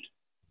succeed.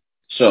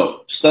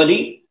 So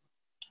study,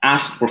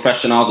 ask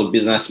professionals or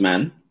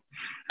businessmen.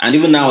 And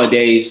even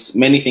nowadays,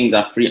 many things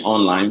are free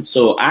online.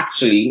 So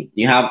actually,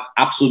 you have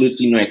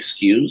absolutely no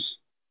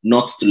excuse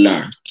not to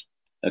learn.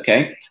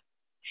 Okay.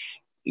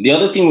 The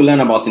other thing we learn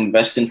about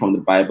investing from the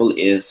Bible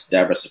is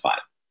diversify.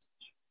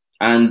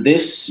 And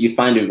this, you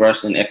find a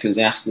verse in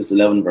Ecclesiastes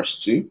 11, verse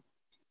 2.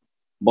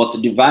 But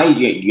divide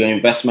your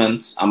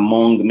investments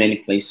among many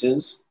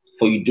places,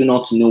 for you do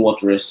not know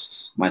what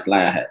risks might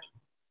lie ahead.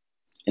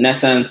 In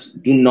essence,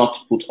 do not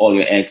put all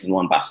your eggs in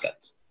one basket.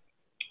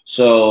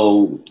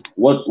 So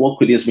what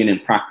could this mean in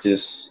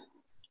practice?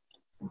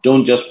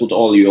 Don't just put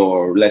all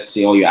your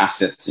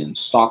assets in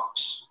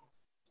stocks.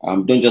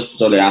 Don't just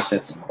put all your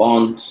assets in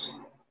bonds.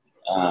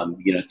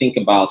 Think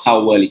about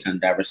how well you can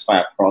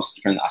diversify across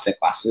different asset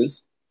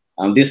classes.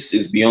 This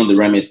is beyond the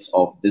remit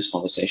of this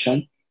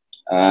conversation.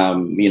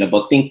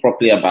 But think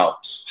properly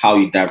about how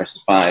you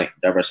diversify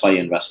your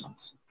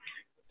investments.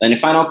 Then the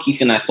final key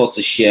thing I thought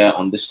to share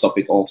on this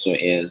topic also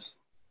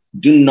is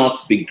do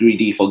not be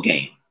greedy for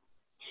gain.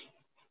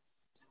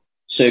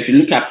 So if you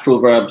look at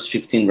Proverbs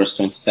 15, verse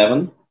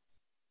 27,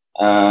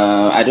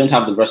 I don't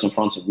have the verse in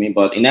front of me,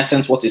 but in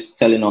essence, what it's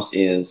telling us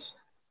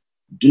is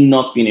do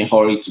not be in a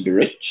hurry to be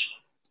rich.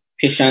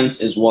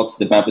 Patience is what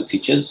the Bible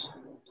teaches,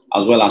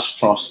 as well as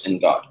trust in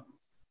God.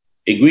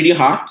 A greedy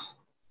heart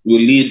will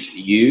lead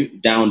you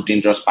down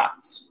dangerous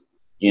paths,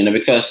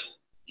 because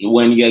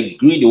when you're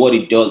greedy, what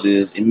it does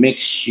is it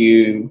makes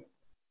you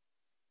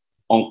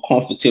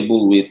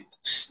uncomfortable with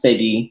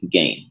steady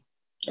gain,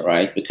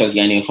 right? Because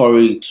you're in a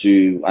hurry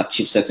to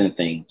achieve certain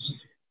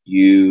things.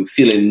 You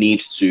feel a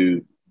need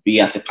to be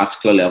at a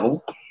particular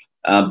level.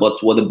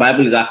 But what the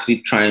Bible is actually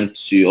trying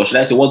to, or should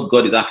I say what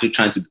God is actually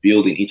trying to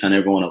build in each and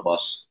every one of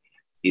us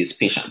is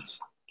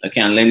patience, okay?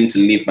 And learning to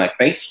live by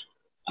faith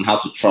and how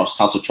to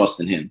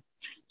trust in Him.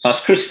 So as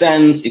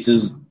Christians, it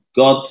is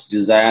God's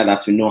desire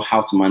that we know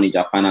how to manage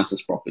our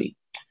finances properly.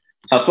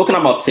 So I've spoken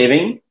about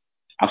saving.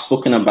 I've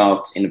spoken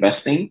about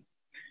investing.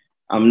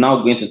 I'm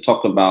now going to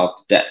talk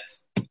about debt.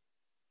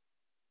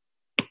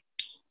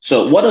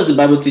 So what does the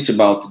Bible teach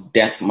about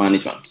debt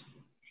management?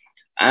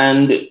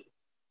 And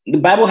the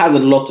Bible has a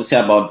lot to say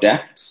about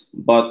debt,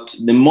 but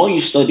the more you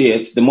study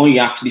it, the more you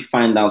actually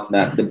find out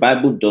that the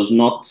Bible does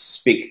not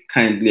speak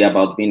kindly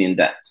about being in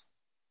debt.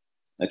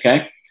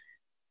 Okay?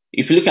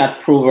 If you look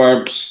at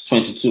Proverbs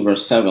 22,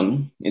 verse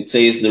 7, it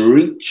says, the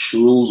rich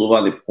rules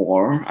over the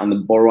poor, and the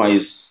borrower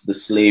is the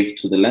slave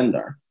to the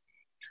lender.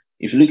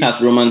 If you look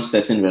at Romans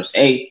 13, verse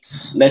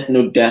 8, let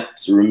no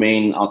debt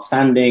remain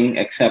outstanding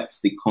except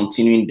the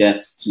continuing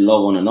debt to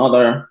love one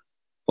another,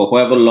 for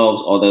whoever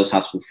loves others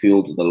has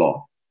fulfilled the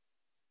law.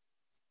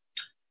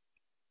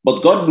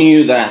 But God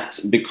knew that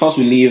because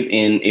we live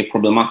in a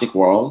problematic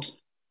world,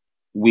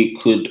 we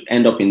could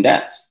end up in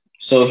debt.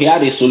 So he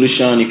had a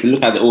solution. If you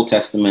look at the Old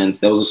Testament,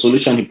 there was a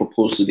solution he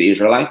proposed to the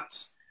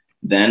Israelites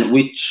then,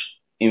 which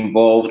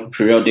involved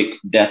periodic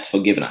debt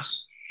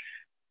forgiveness.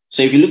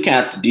 So if you look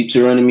at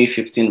Deuteronomy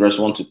 15, verse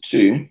 1 to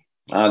 2,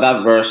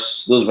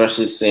 those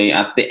verses say,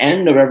 at the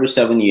end of every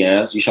 7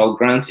 years, you shall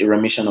grant a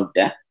remission of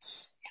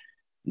debts.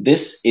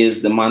 This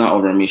is the manner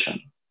of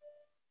remission.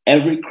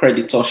 Every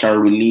creditor shall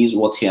release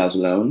what he has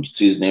loaned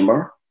to his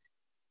neighbor.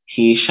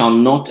 He shall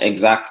not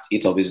exact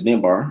it of his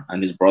neighbor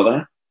and his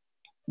brother,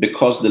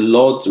 because the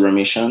Lord's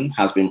remission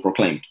has been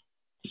proclaimed.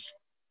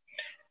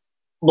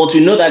 But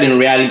we know that in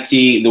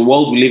reality, the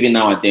world we live in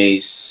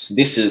nowadays,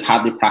 this is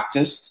hardly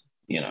practiced.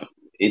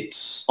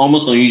 It's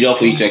almost unusual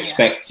for you to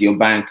expect your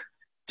bank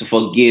to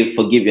forgive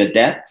your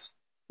debt.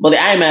 But the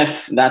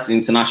IMF, that's the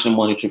International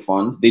Monetary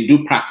Fund, they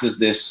do practice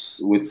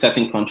this with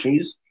certain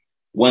countries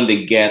when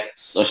they get,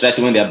 or should I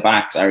say when their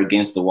backs are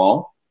against the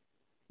wall.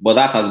 But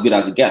that's as good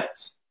as it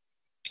gets.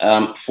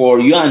 For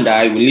you and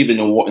I, we live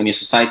in a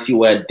society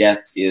where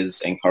debt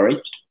is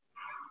encouraged.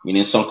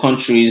 In some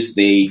countries,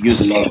 they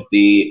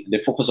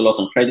focus a lot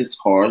on credit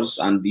scores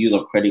and the use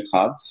of credit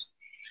cards.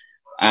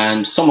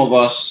 And some of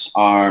us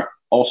are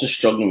also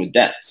struggling with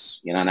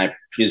debts, and I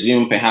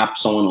presume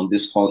perhaps someone on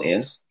this call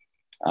is.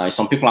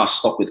 Some people are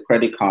stuck with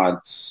credit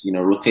cards,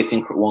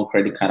 rotating one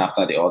credit card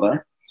after the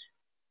other.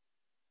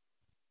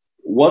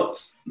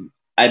 What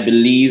I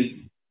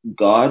believe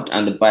God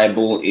and the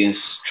Bible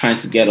is trying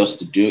to get us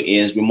to do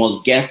is we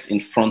must get in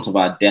front of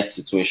our debt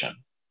situation.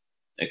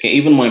 Okay,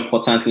 even more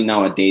importantly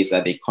nowadays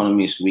that the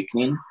economy is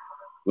weakening,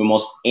 we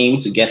must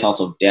aim to get out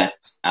of debt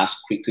as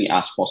quickly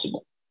as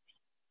possible.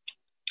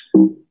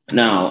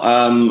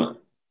 Now,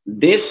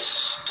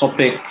 this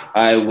topic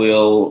I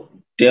will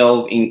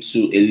delve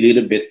into a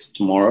little bit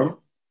tomorrow.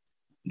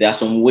 There are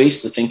some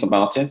ways to think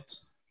about it.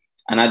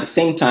 And at the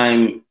same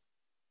time,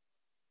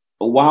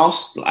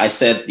 whilst I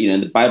said,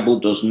 the Bible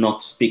does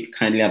not speak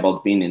kindly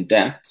about being in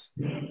debt,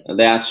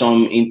 there are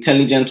some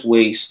intelligent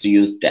ways to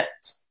use debt.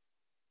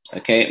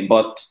 Okay,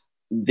 but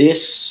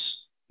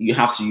this you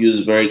have to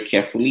use very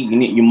carefully.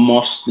 You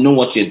must know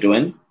what you're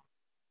doing.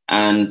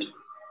 And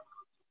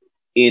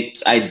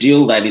it's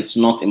ideal that it's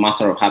not a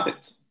matter of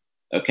habit.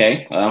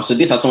 Okay, so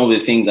these are some of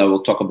the things I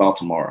will talk about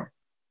tomorrow.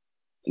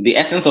 The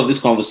essence of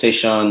this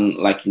conversation,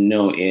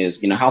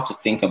 is, how to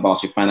think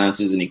about your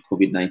finances in a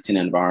COVID-19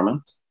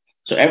 environment.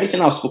 So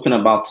everything I've spoken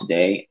about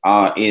today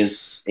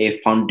is a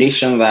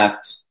foundation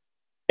that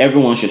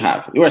everyone should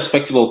have,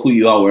 irrespective of who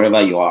you are,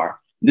 wherever you are.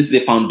 This is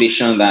a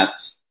foundation that,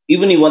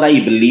 even if whether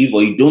you believe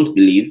or you don't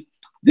believe,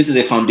 this is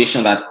a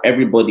foundation that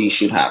everybody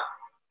should have.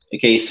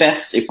 Okay, it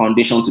sets a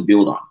foundation to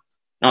build on.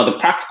 Now, the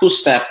practical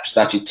steps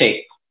that you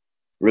take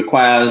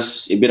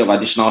requires a bit of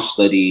additional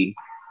study,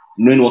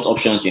 knowing what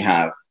options you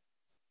have,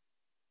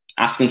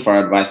 asking for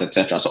advice,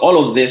 etc. So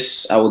all of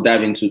this I will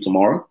dive into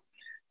tomorrow.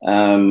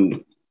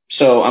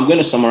 So I'm going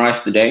to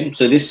summarize today.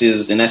 So this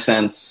is, in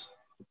essence,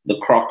 the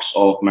crux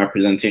of my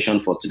presentation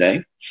for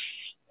today.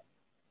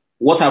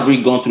 What have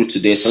we gone through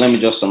today? So let me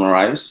just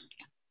summarize.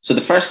 So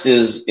the first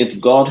is, it's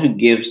God who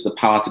gives the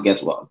power to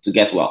get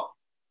well.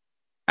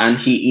 And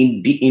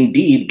he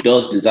indeed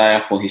does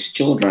desire for his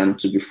children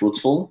to be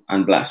fruitful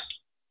and blessed.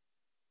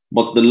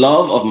 But the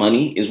love of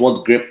money is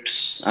what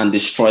grips and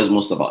destroys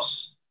most of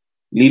us,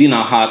 leading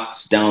our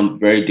hearts down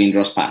very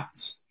dangerous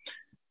paths.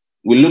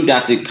 We looked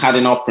at a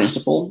cardinal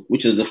principle,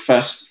 which is the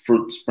first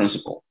fruits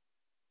principle.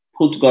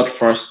 Put God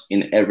first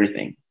in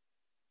everything.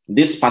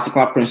 This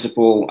particular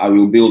principle I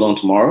will build on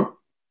tomorrow.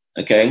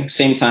 Okay,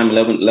 same time,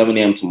 11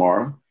 a.m.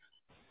 tomorrow.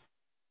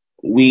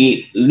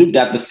 We looked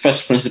at the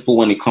first principle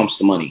when it comes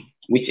to money,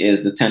 which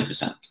is the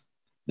 10%.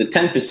 The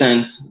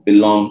 10%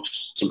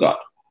 belongs to God.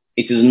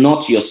 It is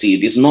not your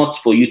seed. It's not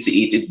for you to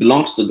eat. It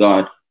belongs to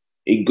God.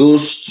 It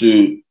goes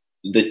to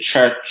the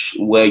church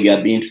where you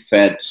are being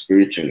fed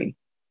spiritually.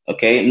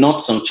 Okay,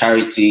 not some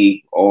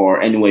charity or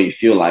anywhere you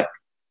feel like.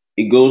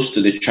 It goes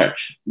to the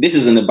church. This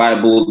is in the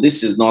Bible.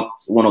 This is not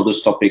one of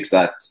those topics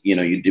that,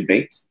 you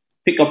debate.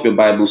 Pick up your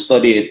Bible,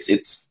 study it.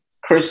 It's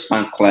crisp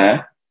and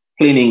clear,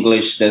 plain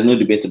English. There's no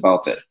debate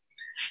about it.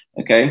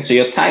 Okay, so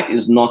your tithe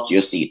is not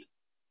your seed.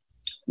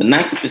 The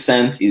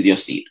 90% is your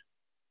seed.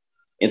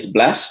 It's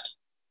blessed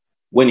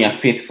when you are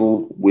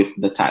faithful with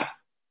the tithe.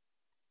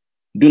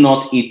 Do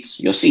not eat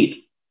your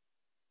seed.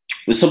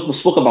 We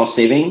spoke about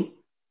saving.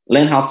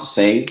 Learn how to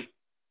save.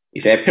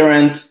 If you're a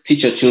parent,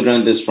 teach your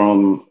children this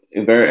from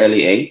a very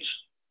early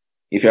age.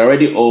 If you're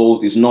already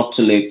old, it's not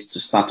too late to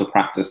start to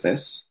practice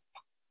this.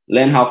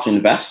 Learn how to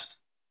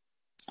invest.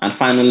 And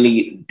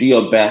finally, do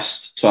your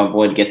best to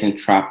avoid getting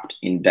trapped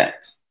in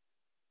debt.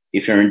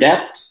 If you're in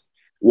debt,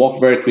 work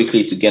very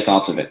quickly to get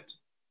out of it.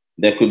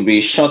 There could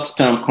be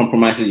short-term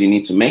compromises you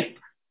need to make.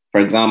 For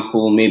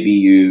example, maybe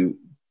you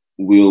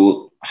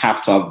will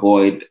have to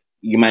avoid,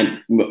 you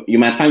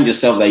might find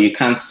yourself that you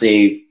can't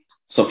save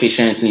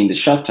sufficiently in the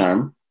short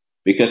term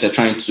because you're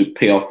trying to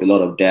pay off a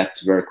lot of debt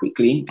very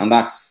quickly, and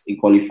that's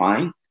equally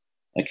fine.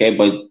 Okay,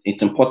 but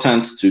it's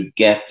important to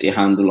get a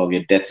handle of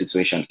your debt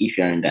situation if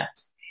you're in debt.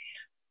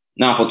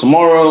 Now, for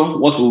tomorrow,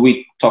 what will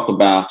we talk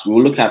about?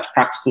 We'll look at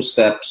practical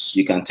steps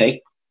you can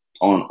take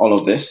on all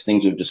of this,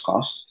 things we've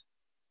discussed.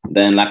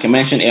 Then, like I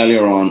mentioned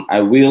earlier on,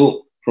 I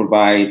will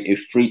provide a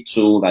free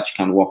tool that you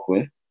can work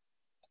with,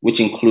 which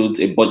includes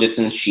a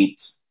budgeting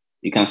sheet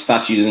you can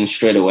start using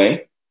straight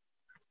away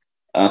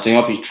to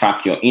help you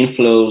track your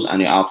inflows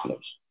and your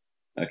outflows.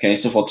 Okay,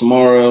 so for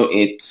tomorrow,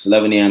 it's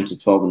 11 a.m. to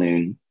 12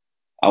 noon.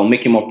 I'll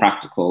make it more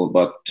practical,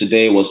 but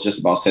today was just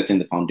about setting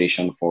the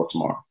foundation for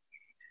tomorrow.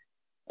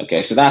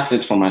 Okay, so that's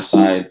it from my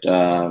side.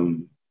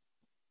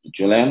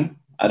 Julian,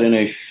 I don't know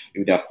if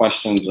there are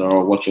questions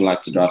or what you'd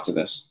like to do after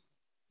this.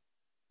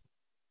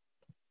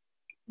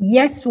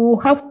 Yes, we'll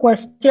have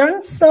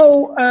questions.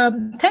 So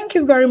thank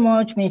you very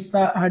much,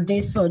 Mr.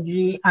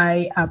 Adesoji.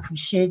 I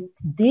appreciate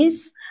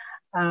this.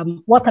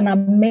 What an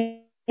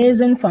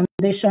amazing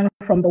foundation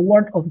from the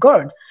Word of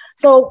God.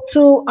 So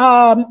to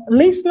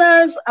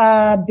listeners,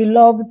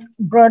 beloved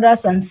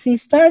brothers and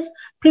sisters,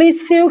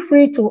 please feel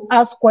free to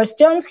ask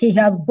questions. He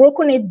has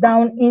broken it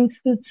down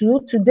into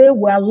two. Today,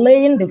 we are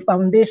laying the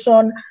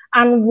foundation,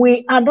 and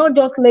we are not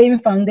just laying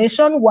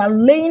foundation, we are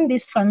laying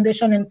this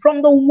foundation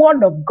from the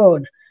Word of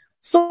God.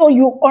 So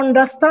you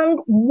understand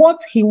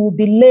what he will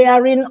be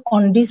layering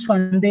on this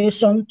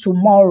foundation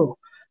tomorrow.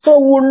 So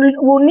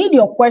we'll need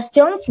your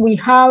questions. We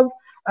have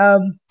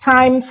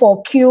time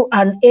for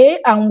Q&A,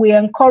 and we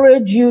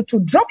encourage you to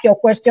drop your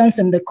questions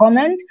in the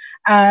comment,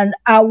 and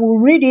I will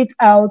read it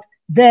out.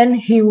 Then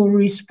he will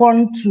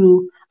respond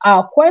to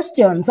our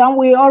questions. And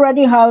we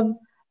already have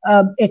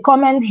a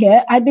comment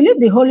here. I believe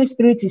the Holy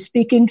Spirit is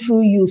speaking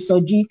through you,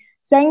 Soji.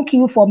 Thank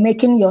you for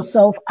making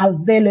yourself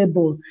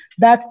available.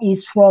 That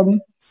is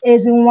from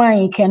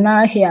Ezinwa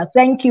Ikena here.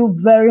 Thank you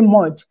very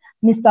much.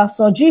 Mr.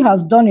 Soji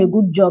has done a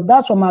good job.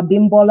 That's from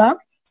Abimbola.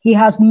 He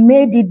has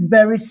made it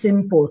very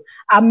simple.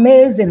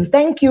 Amazing.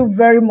 Thank you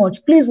very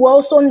much. Please, we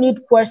also need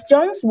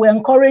questions. We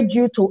encourage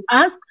you to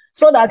ask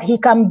so that he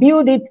can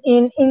build it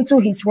into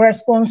his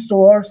response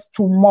to us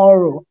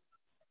tomorrow.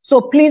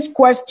 So please,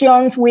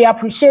 questions. We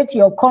appreciate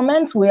your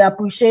comments. We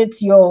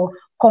appreciate your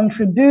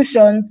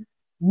contribution.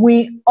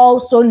 We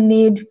also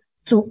need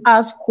to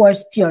ask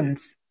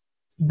questions.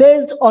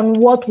 Based on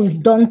what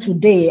we've done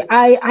today,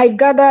 I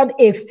gathered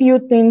a few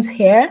things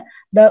here.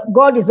 That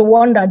God is the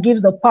one that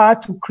gives the power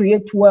to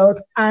create wealth,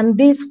 and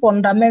these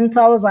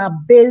fundamentals are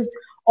based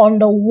on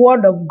the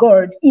Word of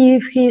God.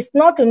 If He's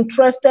not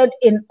interested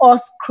in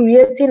us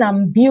creating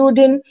and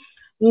building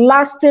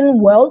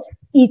lasting wealth,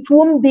 it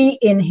won't be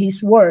in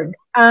His Word.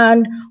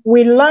 And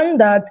we learned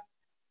that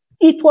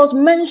it was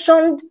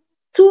mentioned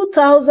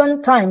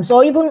 2,000 times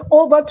or even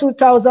over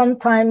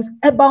 2,000 times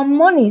about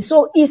money.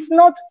 So it's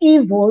not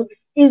evil.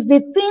 It's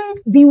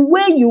the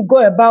way you go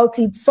about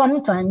it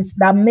sometimes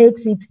that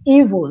makes it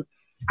evil.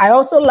 I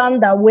also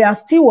learned that we are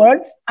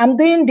stewards. I'm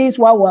doing this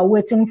while we're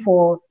waiting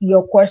for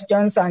your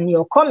questions and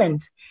your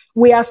comments.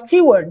 We are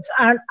stewards.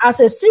 And as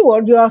a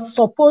steward, you are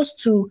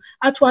supposed to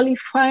actually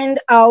find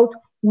out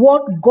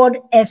what God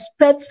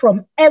expects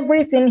from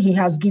everything He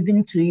has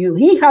given to you.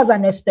 He has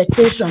an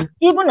expectation,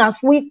 even as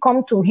we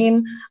come to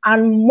Him,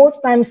 and most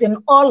times in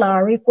all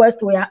our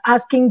requests, we are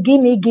asking, give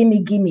me, give me,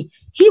 give me.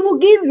 He will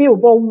give you,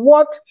 but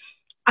what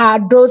are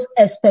those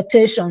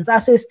expectations?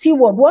 As a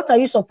steward, what are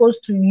you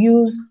supposed to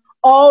use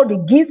all the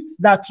gifts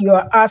that you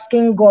are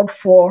asking God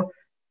for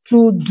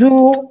to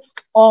do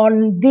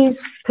on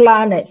this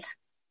planet?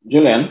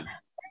 Julian?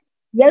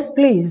 Yes,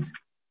 please.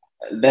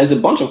 There's a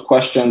bunch of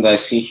questions I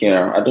see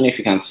here. I don't know if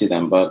you can see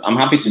them, but I'm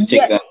happy to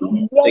take them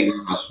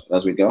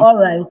as we go. All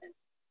right.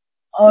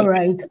 All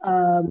right.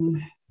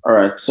 All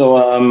right.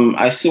 So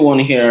I see one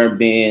here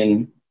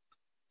being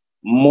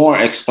more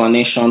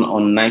explanation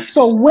on 90%.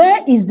 So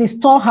where is the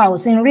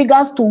storehouse in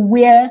regards to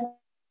where?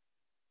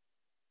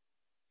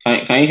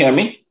 Can you hear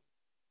me?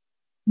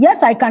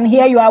 Yes, I can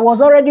hear you. I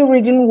was already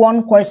reading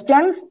one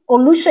question.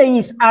 Oluseyi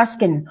is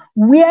asking,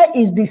 where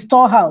is the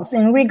storehouse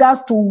in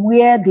regards to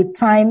where the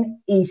time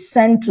is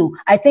sent to?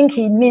 I think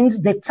he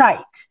means the tithe.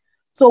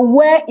 So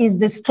where is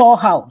the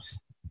storehouse?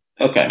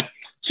 Okay.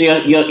 So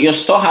your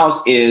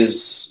storehouse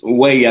is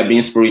where you are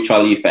being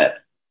spiritually fed.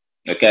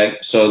 Okay.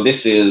 So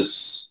this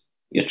is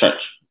your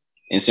church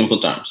in simple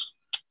terms.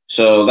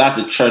 So that's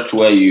a church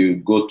where you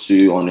go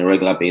to on a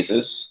regular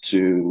basis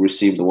to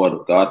receive the word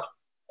of God.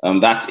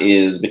 That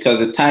is because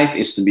the tithe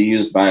is to be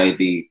used by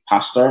the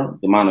pastor,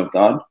 the man of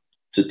God.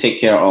 to take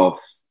care of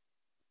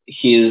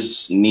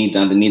his needs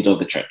and the needs of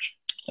the church.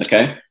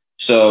 Okay,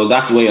 so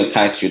that's where your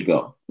tithe should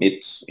go.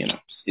 It's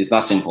it's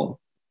that simple.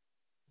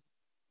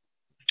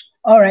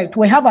 All right,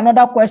 we have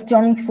another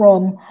question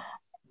from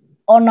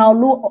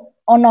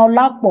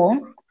Onaolapo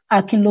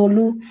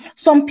Akinlolu.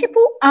 Some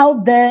people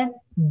out there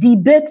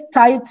debate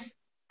tithes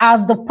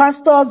as the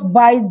pastors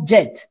buy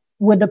jet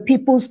with the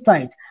people's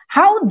tithe.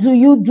 How do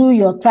you do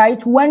your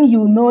tithe when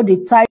you know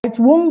the tithe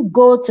won't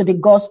go to the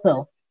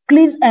gospel?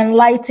 Please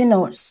enlighten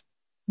us.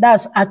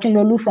 That's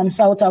Akinlolu from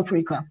South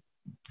Africa.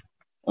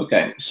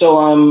 Okay,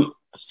 so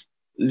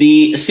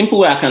the simple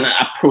way I can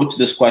approach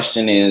this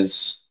question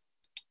is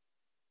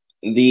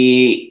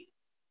the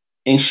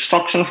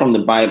instruction from the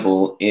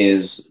Bible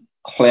is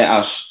clear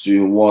as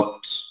to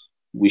what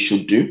we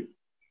should do.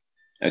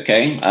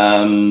 Okay,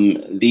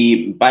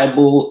 the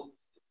Bible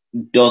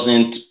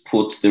doesn't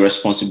put the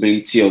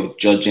responsibility of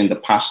judging the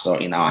pastor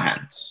in our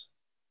hands.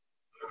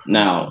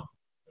 Now,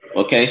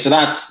 okay, so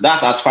that's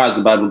as far as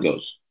the Bible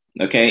goes.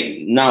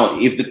 Okay, now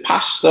if the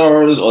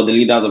pastors or the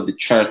leaders of the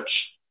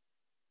church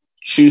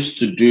choose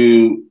to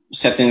do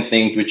certain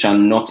things which are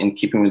not in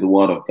keeping with the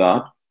word of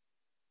God,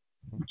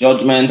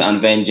 judgment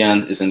and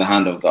vengeance is in the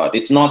hand of God.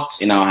 It's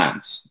not in our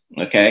hands.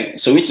 Okay,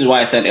 so which is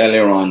why I said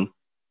earlier on,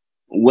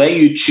 where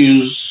you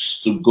choose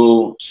to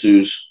go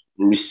to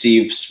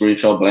receive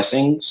spiritual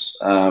blessings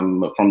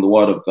from the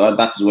word of God,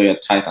 that's where your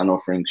tithe and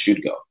offering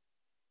should go.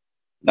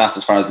 That's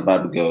as far as the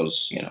Bible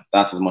goes.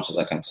 That's as much as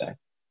I can say.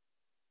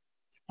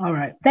 All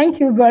right.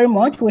 Thank you very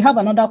much. We have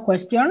another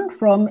question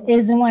from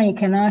Ezinwa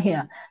Ikena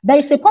here. There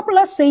is a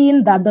popular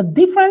saying that the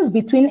difference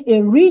between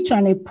a rich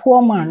and a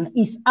poor man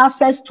is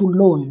access to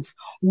loans.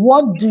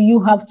 What do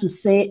you have to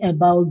say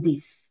about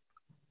this?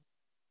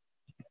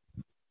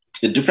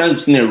 The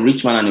difference between a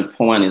rich man and a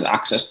poor man is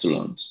access to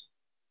loans.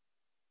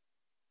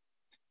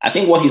 I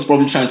think what he's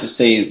probably trying to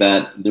say is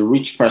that the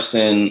rich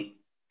person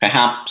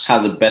perhaps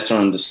has a better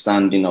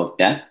understanding of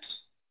debt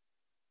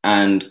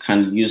and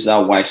can use that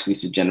wisely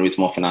to generate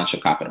more financial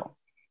capital.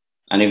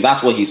 And if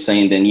that's what he's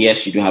saying, then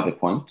yes, you do have a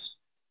point.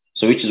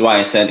 So which is why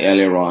I said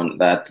earlier on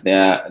that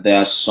there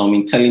are some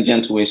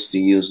intelligent ways to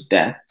use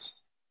debt,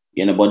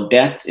 but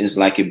debt is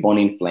like a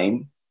burning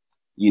flame.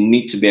 You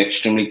need to be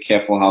extremely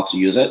careful how to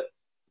use it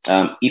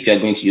if you're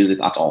going to use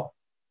it at all.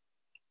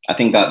 I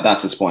think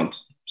that's his point.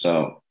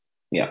 So,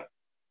 yeah.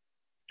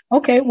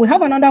 Okay, we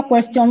have another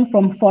question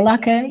from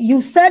Folake.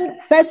 You said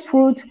first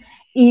fruit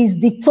is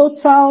the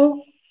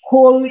total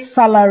whole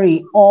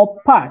salary or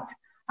part,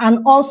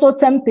 and also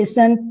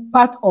 10%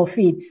 part of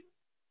it.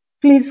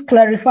 Please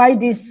clarify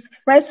this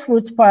first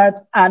fruit part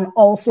and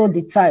also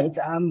the tithe.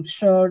 I'm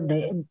sure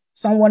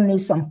someone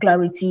needs some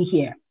clarity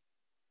here.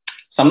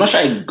 So I'm not sure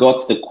I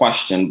got the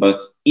question,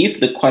 but if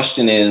the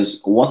question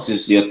is, what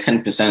is your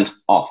 10%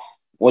 off?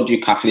 What do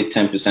you calculate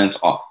 10%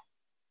 off?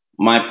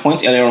 My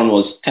point earlier on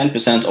was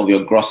 10% of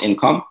your gross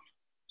income.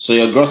 So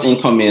your gross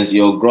income is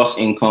your gross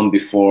income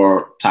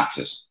before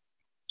taxes.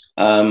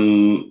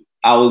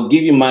 I will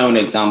give you my own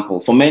example.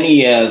 For many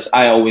years,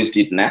 I always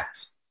did net.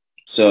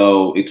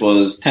 So it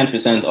was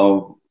 10%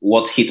 of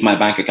what hit my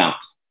bank account.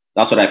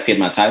 That's what I paid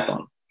my tithe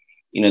on.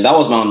 That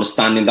was my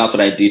understanding. That's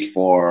what I did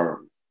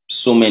for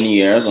so many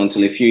years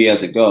until a few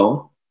years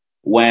ago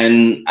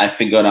when I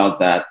figured out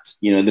that,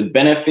 the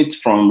benefit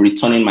from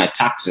returning my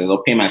taxes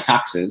or paying my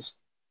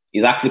taxes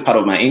is actually part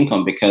of my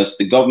income because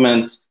the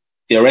government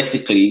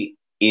theoretically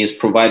is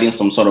providing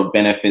some sort of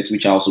benefits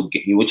which I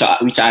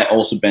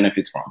also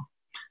benefit from.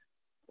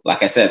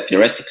 Like I said,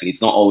 theoretically,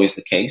 it's not always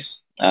the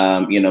case,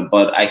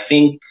 but I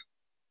think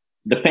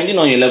depending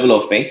on your level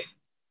of faith,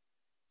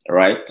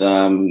 right?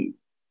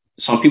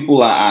 Some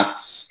people are at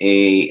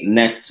a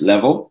net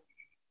level,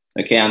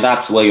 okay, and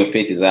that's where your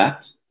faith is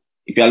at.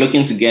 If you're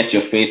looking to get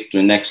your faith to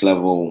the next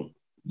level,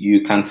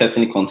 you can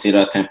certainly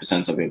consider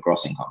 10% of your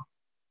gross income.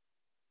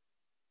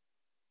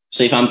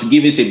 So if I'm to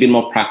give it a bit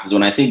more practice,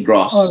 when I say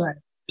gross, right,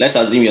 let's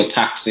assume your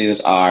taxes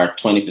are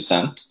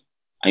 20%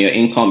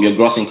 and your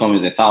gross income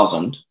is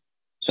 1,000.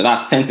 So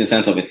that's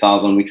 10% of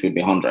 1,000, which would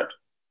be 100.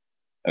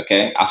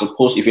 Okay. As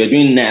opposed, if you're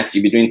doing net,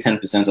 you'd be doing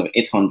 10% of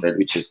 800,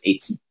 which is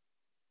 80.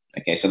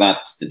 Okay. So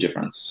that's the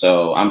difference.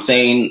 So I'm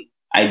saying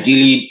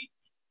ideally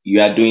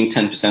you are doing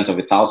 10% of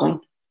 1,000,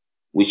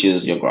 which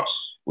is your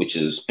gross, which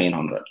is paying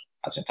 100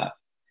 as your tax.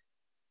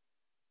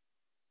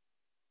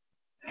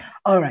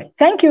 All right.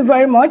 Thank you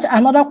very much.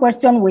 Another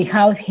question we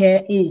have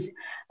here is,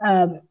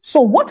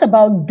 so what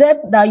about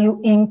debt that you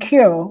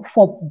incur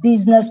for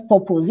business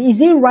purpose?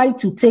 Is it right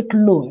to take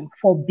loan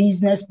for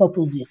business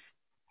purposes?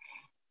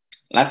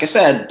 Like I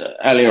said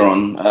earlier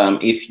on,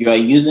 if you are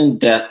using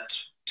debt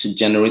to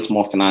generate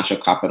more financial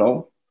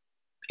capital,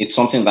 it's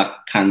something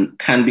that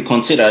can be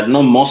considered,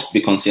 not must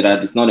be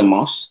considered. It's not a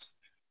must.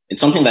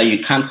 It's something that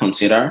you can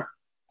consider.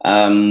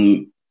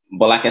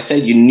 But like I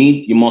said,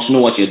 you must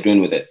know what you're doing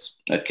with it.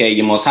 Okay,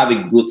 you must have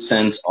a good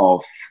sense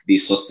of the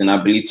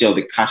sustainability of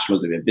the cash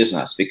flows of your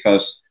business,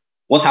 because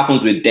what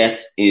happens with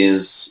debt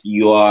is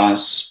you are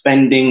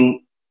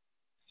spending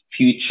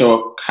future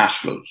cash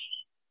flows.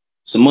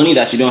 So money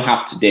that you don't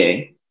have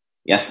today,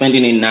 you're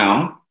spending it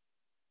now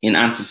in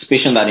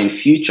anticipation that in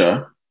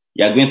future,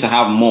 you're going to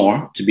have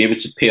more to be able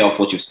to pay off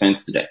what you've spent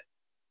today.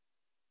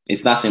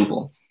 It's that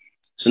simple.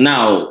 So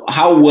now,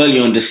 how well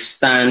you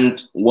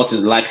understand what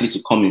is likely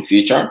to come in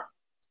future,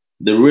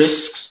 the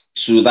risks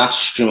to that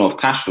stream of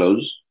cash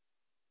flows,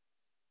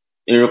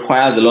 it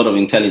requires a lot of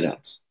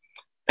intelligence.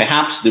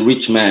 Perhaps the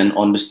rich men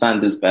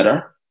understand this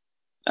better,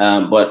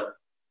 but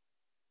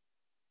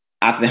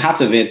at the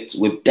heart of it,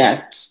 with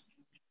debt,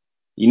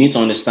 you need to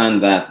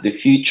understand that the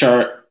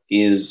future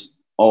is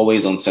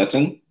always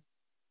uncertain.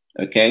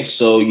 Okay,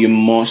 so you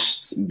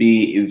must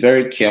be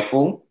very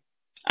careful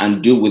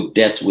and deal with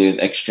debt with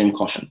extreme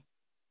caution.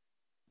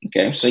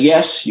 Okay, so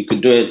yes, you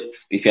could do it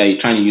if you're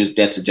trying to use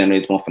debt to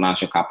generate more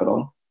financial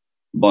capital.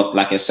 But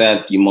like I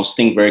said, you must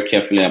think very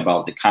carefully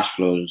about the cash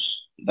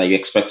flows that you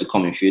expect to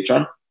come in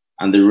future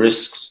and the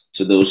risks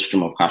to those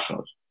stream of cash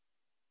flows.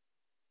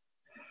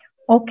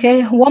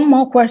 Okay, one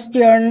more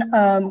question.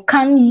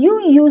 Can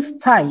you use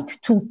tithe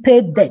to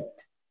pay debt?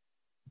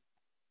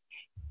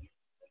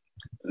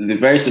 The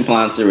very simple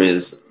answer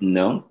is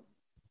no.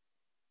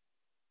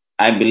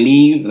 I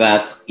believe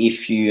that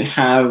if you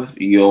have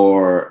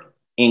your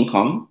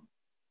income,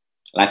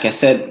 like I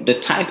said, the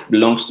tithe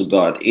belongs to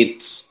God.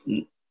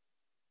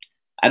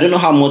 I don't know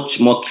how much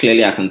more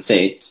clearly I can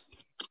say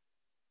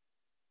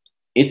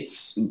it.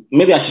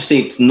 Maybe I should say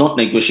it's not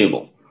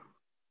negotiable.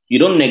 You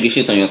don't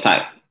negotiate on your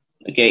tithe.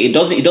 Okay, it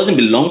doesn't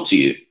belong to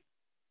you.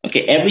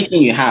 Okay,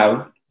 everything you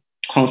have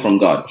comes from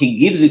God. He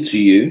gives it to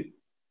you,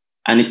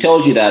 and it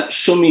tells you that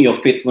show me your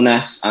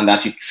faithfulness and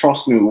that you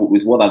trust me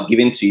with what I've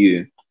given to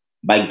you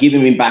by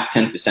giving me back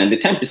 10%. The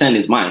 10%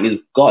 is mine,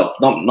 it's God,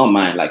 not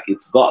mine, like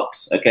it's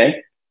God's.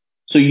 Okay,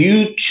 so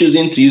you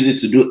choosing to use it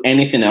to do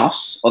anything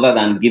else other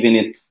than giving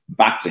it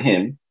back to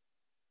Him,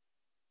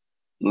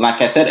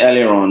 like I said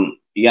earlier on,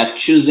 you are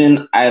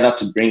choosing either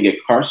to bring a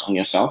curse on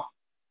yourself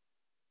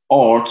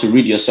or to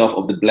rid yourself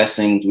of the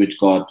blessings which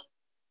God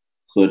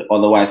could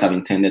otherwise have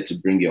intended to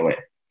bring your way.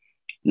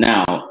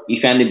 Now,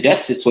 if you're in a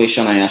debt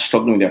situation and you're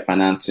struggling with your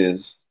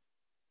finances,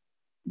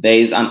 there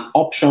is an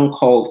option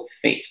called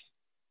faith.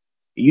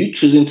 You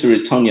choosing to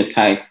return your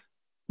tithe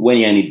when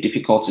you're in a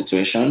difficult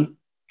situation,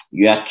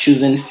 you are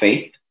choosing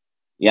faith.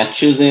 You are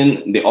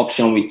choosing the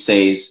option which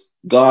says,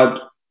 God,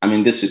 I'm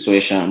in this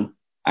situation.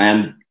 I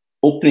am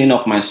opening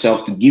up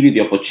myself to give you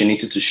the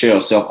opportunity to share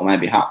yourself on my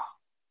behalf.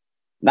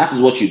 That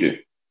is what you do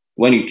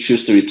when you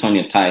choose to return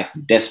your tithe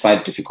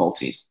despite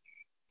difficulties.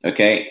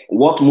 Okay,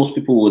 what most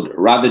people would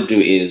rather do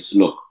is,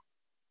 look,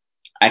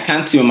 I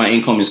can't see where my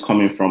income is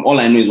coming from. All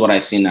I know is what I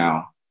see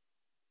now.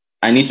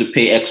 I need to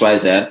pay X, Y,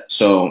 Z.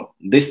 So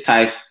this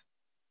tithe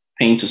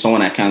paying to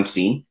someone I can't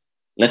see,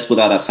 let's put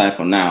that aside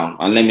for now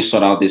and let me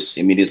sort out these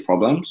immediate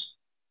problems.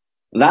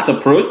 That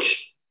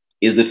approach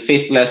is the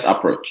faithless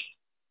approach.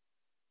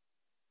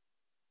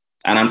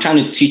 And I'm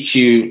trying to teach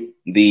you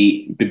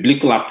the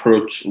biblical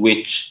approach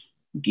which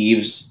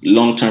gives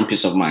long-term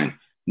peace of mind.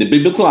 The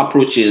biblical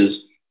approach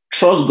is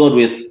trust God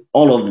with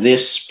all of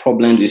these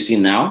problems you see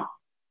now,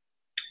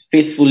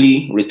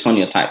 faithfully return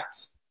your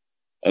tithes,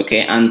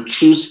 okay, and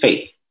choose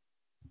faith,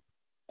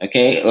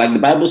 okay? Like the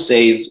Bible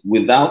says,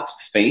 without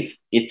faith,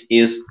 it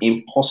is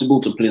impossible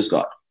to please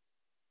God.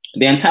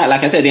 Like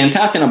I said, the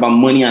entire thing about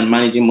money and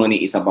managing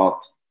money is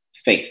about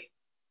faith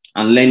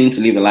and learning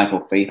to live a life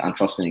of faith and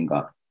trusting in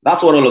God.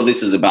 That's what all of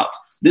this is about.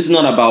 This is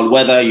not about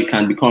whether you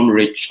can become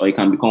rich or you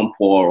can become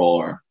poor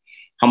or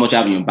how much you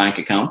have in your bank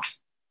account.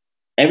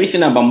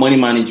 Everything about money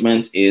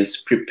management is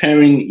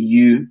preparing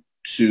you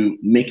to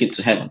make it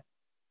to heaven.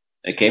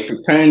 Okay,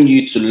 preparing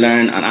you to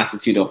learn an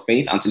attitude of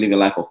faith and to live a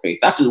life of faith.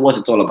 That is what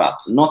it's all about.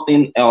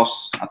 Nothing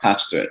else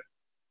attached to it.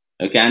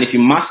 Okay, and if you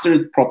master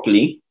it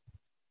properly,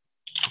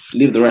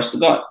 leave the rest to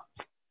God.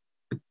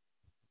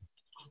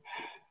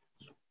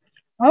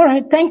 All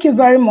right, thank you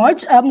very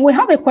much. We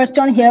have a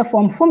question here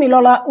from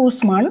Fumilola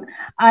Usman.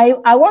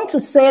 I want to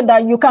say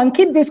that you can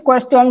keep this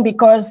question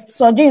because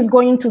Soji is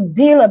going to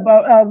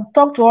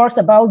talk to us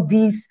about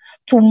this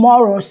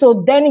tomorrow.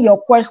 So then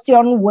your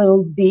question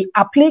will be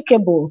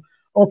applicable.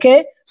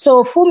 Okay,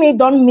 so Fumi,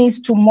 don't miss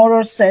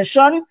tomorrow's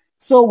session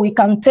so we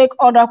can take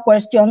other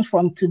questions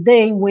from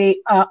today.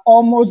 We are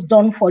almost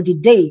done for the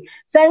day.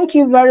 Thank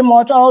you very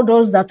much, all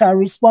those that are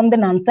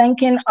responding, and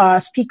thanking our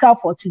speaker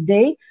for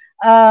today.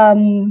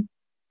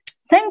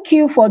 Thank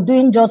you for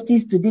doing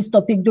justice to this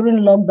topic during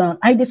lockdown.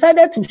 I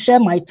decided to share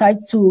my tithe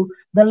to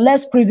the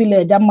less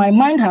privileged, and my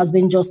mind has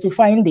been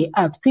justifying the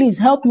act. Please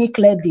help me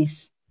clear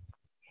this.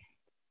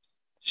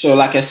 So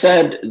like I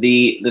said,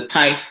 the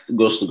tithe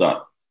goes to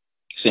God.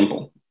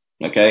 Simple.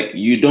 Okay.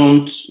 We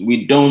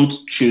don't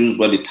choose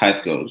where the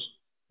tithe goes.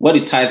 Where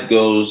the tithe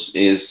goes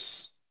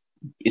is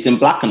in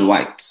black and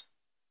white.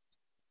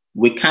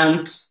 We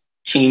can't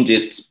change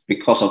it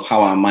because of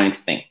how our mind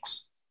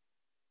thinks.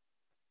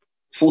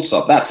 Full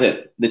stop. That's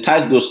it. The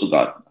tithe goes to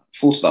God.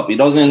 Full stop. We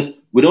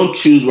don't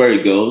choose where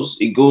it goes.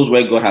 It goes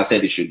where God has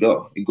said it should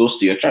go. It goes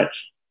to your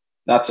church.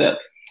 That's it.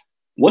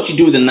 What you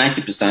do with the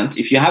 90%,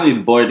 if you have a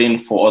burden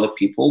for other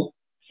people,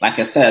 like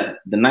I said,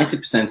 the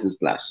 90% is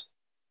blessed.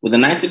 With the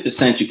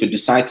 90%, you could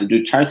decide to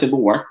do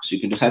charitable works. You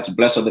could decide to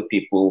bless other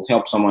people,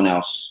 help someone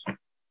else.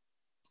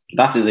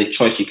 That is a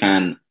choice you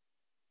can,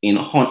 in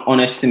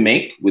honesty,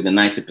 make with the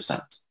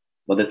 90%.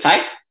 But the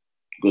tithe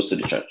goes to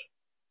the church.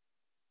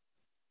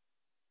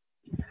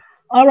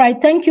 All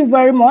right, thank you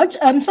very much.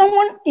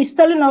 Someone is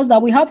telling us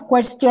that we have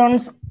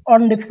questions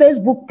on the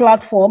Facebook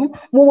platform.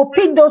 We will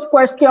pick those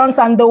questions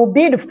and they will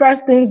be the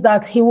first things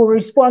that he will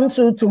respond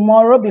to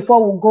tomorrow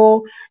before we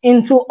go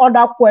into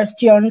other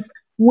questions.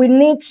 We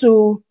need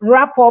to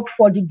wrap up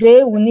for the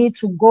day. We need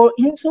to go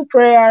into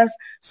prayers.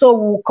 So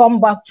we'll come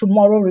back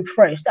tomorrow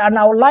refreshed. And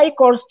I would like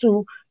us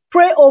to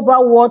pray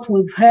over what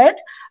we've heard.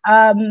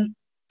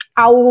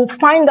 I will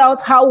find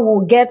out how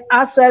we'll get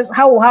access,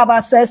 how we'll have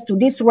access to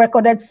this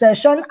recorded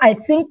session. I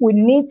think we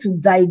need to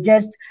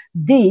digest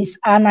this,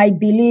 and I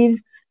believe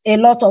a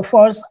lot of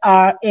us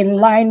are in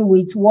line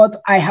with what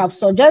I have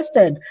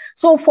suggested.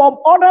 So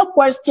for other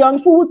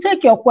questions, we will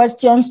take your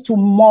questions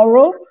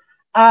tomorrow,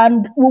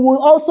 and we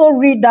will also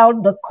read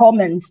out the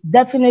comments,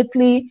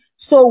 definitely,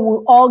 so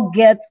we'll all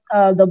get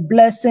the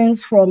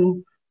blessings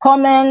from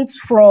comments,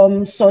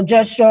 from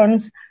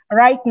suggestions.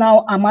 Right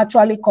now, I'm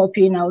actually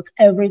copying out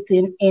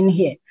everything in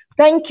here.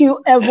 Thank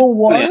you,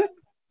 everyone. Yeah.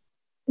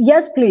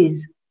 Yes,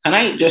 please. Can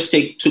I just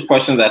take two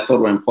questions I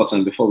thought were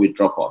important before we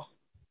drop off?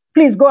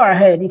 Please go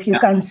ahead if you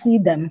can see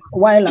them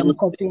while I'm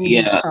copying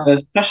this out.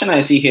 The question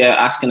I see here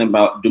asking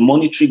about, do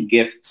monetary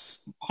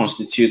gifts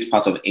constitute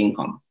part of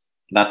income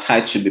that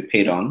tithe should be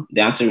paid on?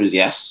 The answer is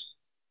yes,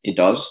 it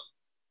does.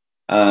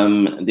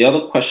 The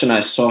other question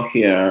I saw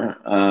here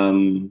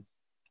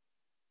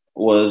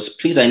was,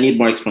 please, I need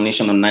more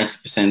explanation on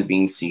 90%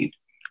 being seed.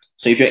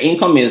 So if your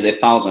income is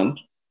 1,000,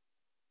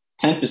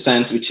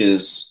 10%, which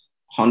is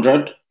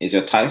 100, is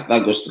your tithe,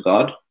 that goes to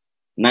God.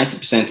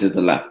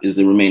 90% is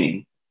the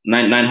remaining,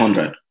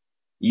 900.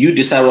 You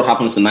decide what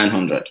happens to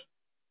 900.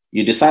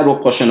 You decide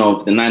what portion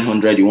of the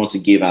 900 you want to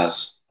give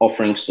as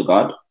offerings to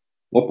God,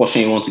 what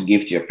portion you want to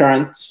give to your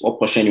parents, what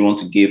portion you want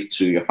to give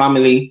to your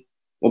family,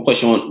 what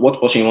portion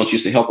you want to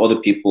use to help other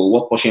people,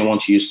 what portion you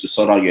want to use to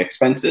sort out your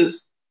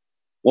expenses,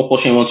 what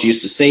portion you want to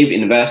use to save,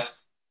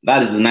 invest.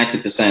 That is the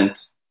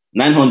 90%.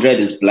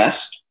 900 is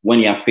blessed when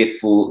you are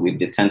faithful with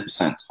the 10%,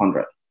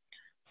 100.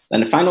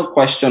 Then the final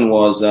question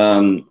was,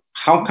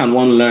 how can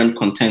one learn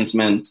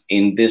contentment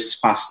in this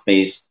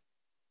fast-paced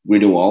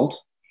greedy world?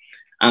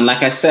 And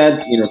like I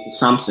said, to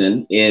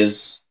Samson,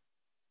 is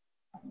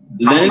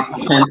learning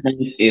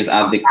contentment is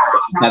at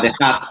the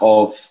heart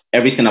of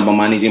everything about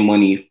managing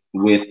money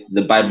with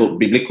the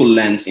biblical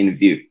lens in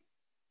view.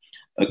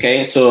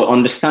 Okay, so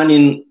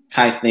understanding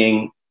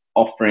tithing,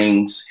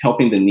 offerings,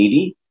 helping the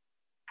needy,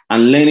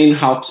 and learning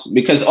how to,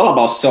 because it's all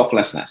about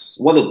selflessness.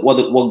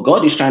 What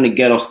God is trying to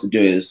get us to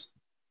do is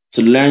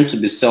to learn to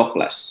be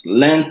selfless.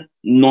 Learn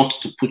not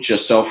to put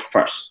yourself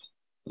first.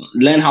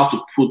 Learn how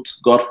to put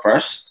God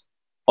first,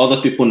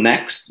 other people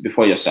next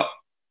before yourself.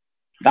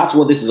 That's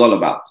what this is all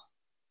about.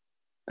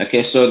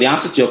 Okay, so the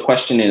answer to your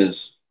question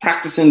is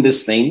practicing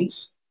these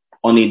things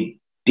on a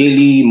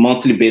daily,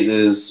 monthly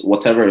basis,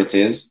 whatever it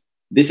is.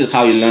 This is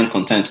how you learn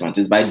contentment.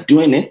 It's by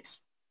doing it.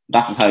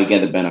 That is how you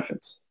get the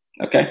benefits.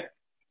 Okay?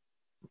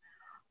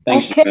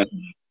 Thanks. Okay.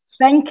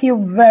 Thank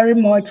you very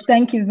much.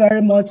 Thank you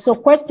very much. So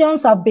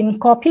questions have been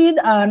copied,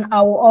 and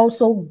I will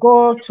also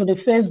go to the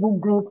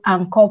Facebook group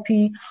and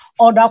copy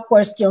other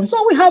questions.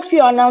 So we have a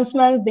few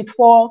announcements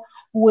before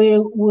we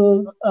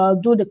will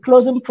do the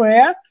closing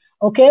prayer.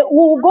 Okay,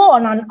 we'll go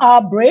on an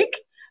hour break.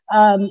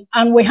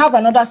 And we have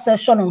another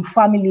session on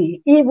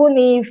family. Even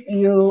if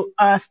you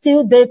are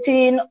still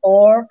dating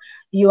or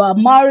you are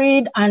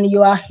married and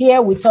you are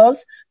here with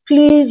us,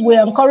 please, we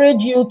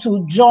encourage you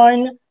to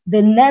join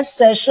the next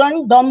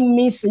session. Don't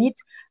miss it.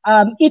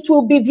 It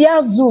will be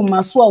via Zoom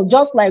as well,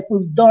 just like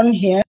we've done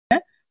here.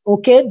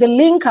 Okay, the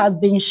link has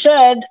been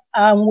shared,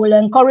 and we'll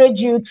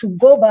encourage you to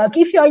go back.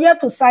 If you're yet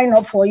to sign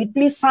up for it,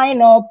 please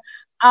sign up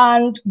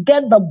and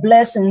get the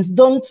blessings.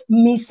 Don't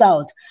miss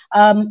out.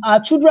 Our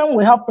children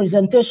will have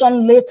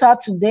presentation later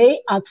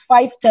today at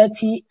 5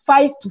 to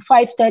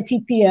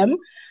 5:30 p.m.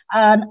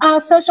 And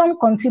our session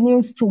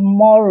continues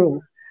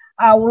tomorrow.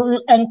 I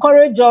will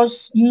encourage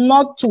us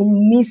not to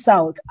miss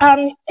out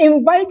and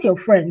invite your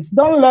friends.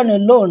 Don't learn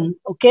alone,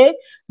 okay?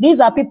 These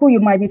are people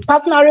you might be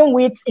partnering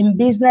with in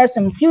business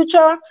in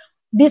future.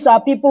 These are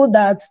people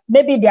that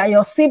maybe they are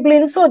your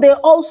siblings, so they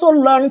also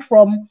learn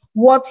from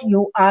what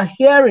you are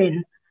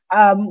hearing.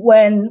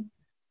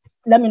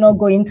 Let me not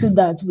go into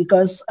that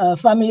because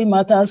family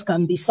matters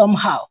can be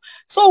somehow.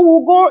 So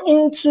we'll go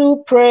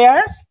into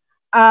prayers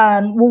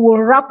and we will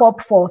wrap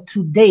up for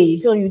today.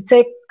 So you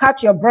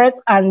catch your breath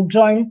and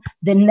join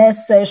the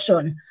next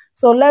session.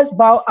 So let's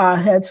bow our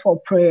heads for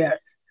prayers.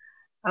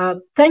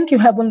 Thank you,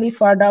 Heavenly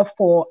Father,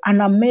 for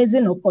an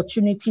amazing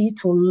opportunity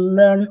to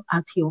learn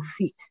at your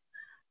feet.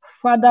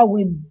 Father,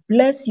 we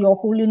bless your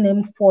holy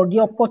name for the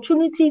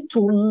opportunity to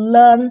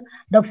learn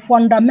the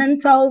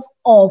fundamentals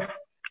of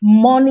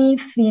money,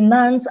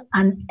 finance,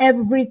 and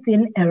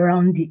everything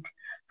around it.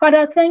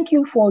 Father, thank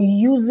you for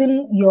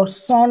using your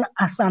son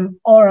as an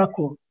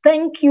oracle.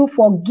 Thank you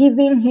for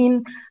giving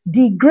him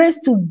the grace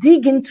to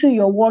dig into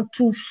your word,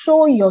 to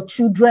show your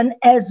children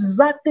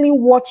exactly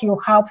what you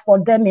have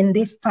for them in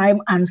this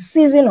time and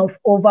season of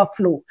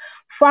overflow.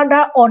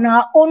 Father, on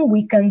our own,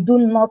 we can do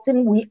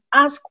nothing. We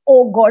ask,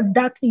 oh God,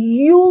 that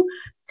you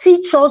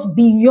teach us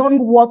beyond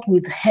what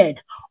we've heard.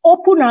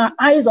 Open our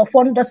eyes of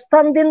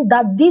understanding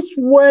that these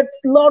words,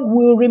 Lord,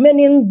 will remain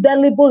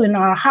indelible in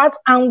our hearts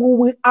and we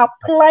will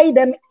apply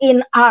them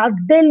in our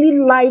daily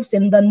lives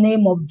in the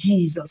name of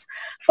Jesus.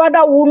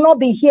 Father, we will not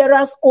be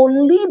hearers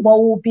only, but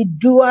we will be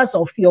doers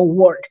of your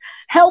word.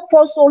 Help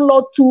us, oh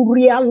Lord, to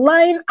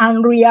realign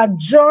and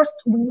readjust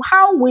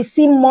how we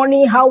see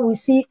money, how we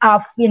see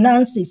our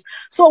finances,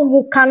 so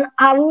we can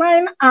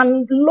align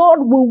and, Lord,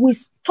 we will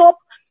stop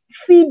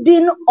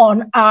feeding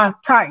on our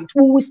tithe.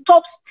 We will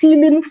stop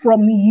stealing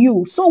from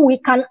you so we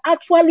can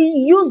actually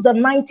use the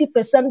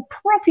 90%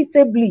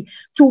 profitably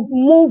to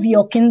move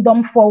your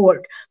kingdom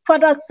forward.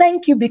 Father,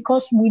 thank you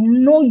because we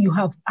know you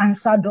have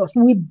answered us.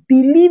 We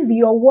believe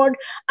your word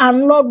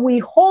and Lord, we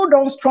hold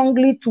on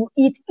strongly to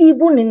it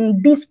even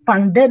in this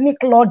pandemic,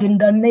 Lord, in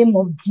the name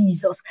of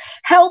Jesus.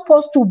 Help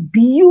us to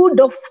build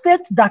a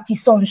faith that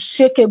is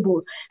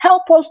unshakable.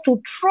 Help us to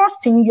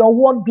trust in your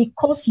word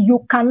because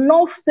you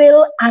cannot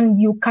fail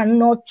and you cannot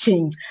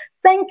change.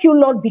 Thank you,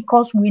 Lord,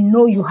 because we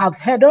know you have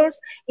heard us.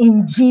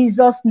 In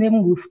Jesus'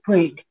 name we've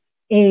prayed.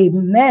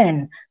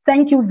 Amen.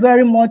 Thank you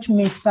very much,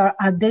 Mr.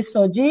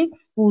 Adesoji.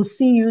 We'll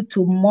see you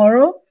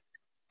tomorrow.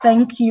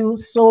 Thank you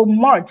so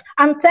much.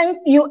 And thank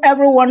you,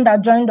 everyone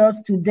that joined us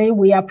today.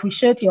 We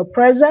appreciate your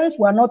presence.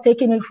 We're not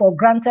taking it for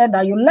granted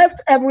that you left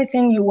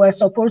everything you were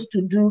supposed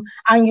to do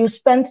and you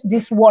spent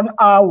this 1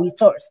 hour with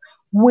us.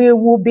 We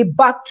will be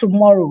back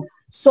tomorrow.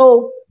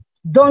 So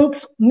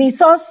don't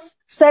miss us.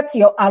 Set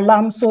your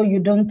alarm so you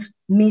don't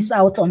miss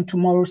out on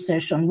tomorrow's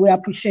session. We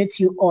appreciate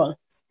you all.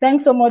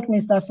 Thanks so much,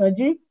 Mr.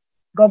 Soji.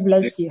 God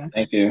bless you.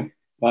 Thank you.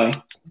 Bye.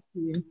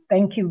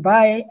 Thank you.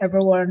 Bye,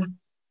 everyone.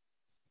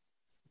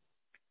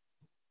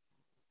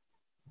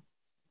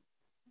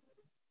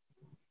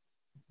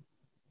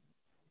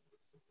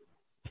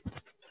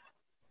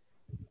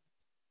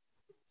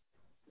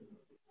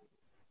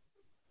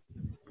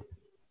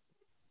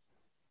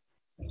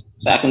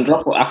 So I can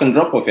drop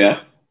off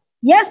here.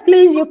 Yes,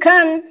 please, you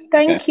can.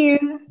 Thank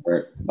you. All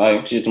right.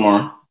 Bye. See you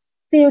tomorrow.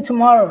 See you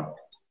tomorrow.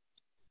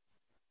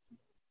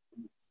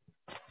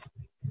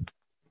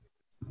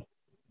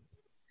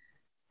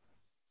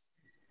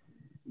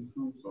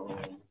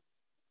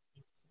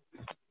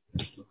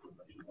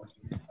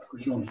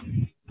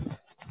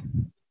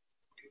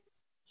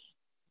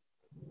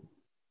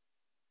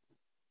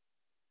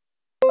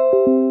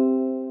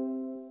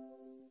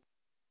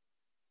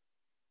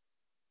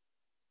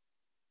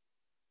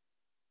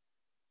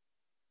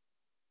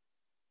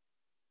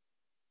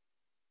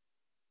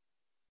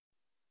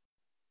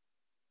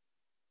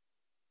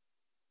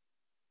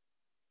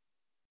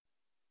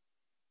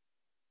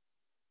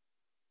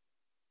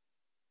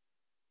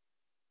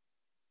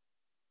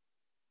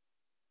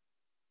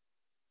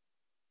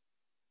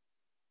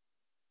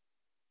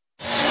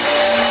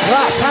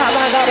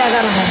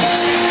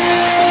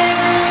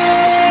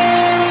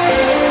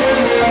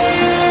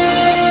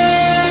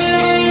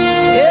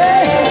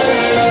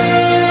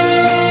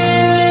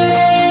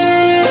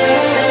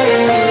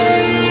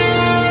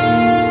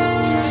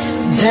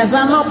 There's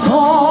an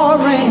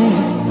outpouring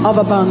of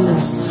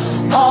abundance,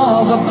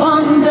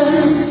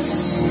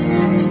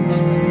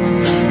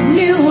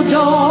 New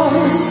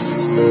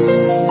doors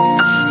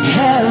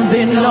have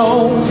been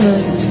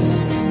opened.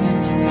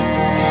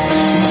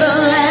 The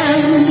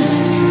land,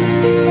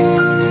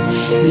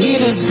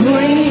 it is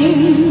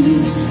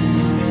green.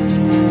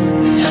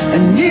 A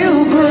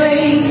new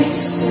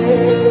grace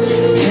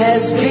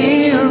has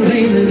been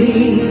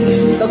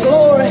released.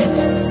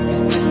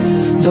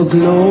 The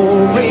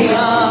glory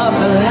of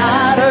the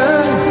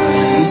latter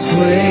is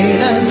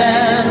greater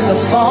than the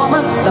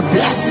former. The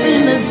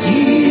blessing is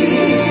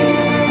here.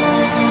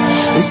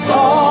 It's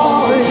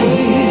already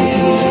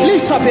here.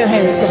 Lift up your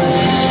hands, come on.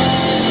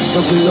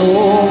 The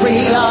glory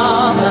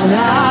of the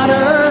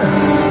latter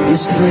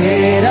is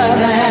greater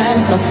than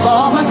the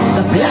former.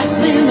 The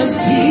blessing is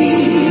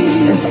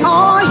here. It's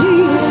all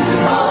here.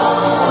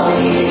 All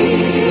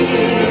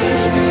here.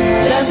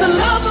 There's an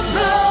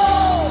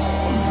overflow,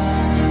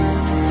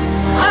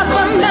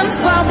 abundance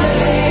of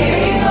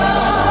favor.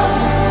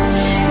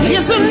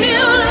 It's a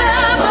new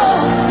level.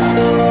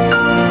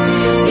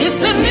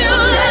 It's a new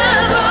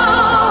level.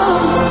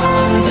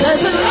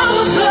 There's an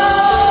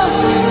overflow,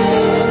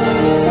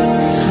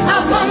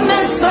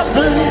 abundance of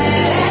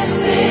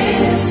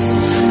blessings.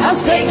 I'm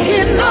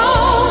taking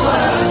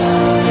over.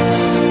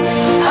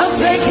 I'm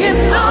taking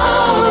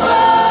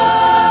over.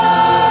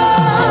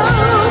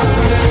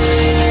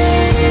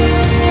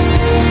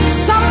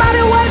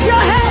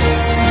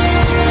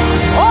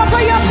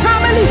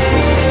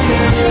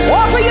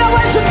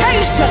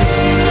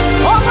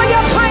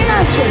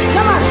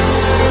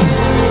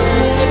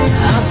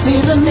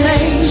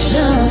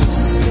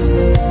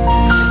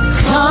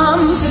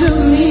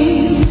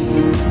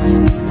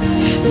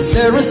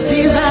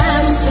 receive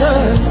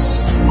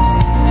answers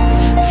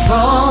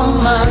from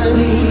my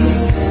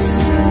knees.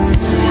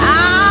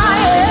 I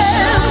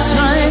am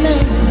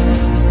shining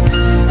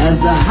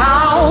as a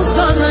house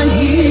on a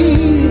hill.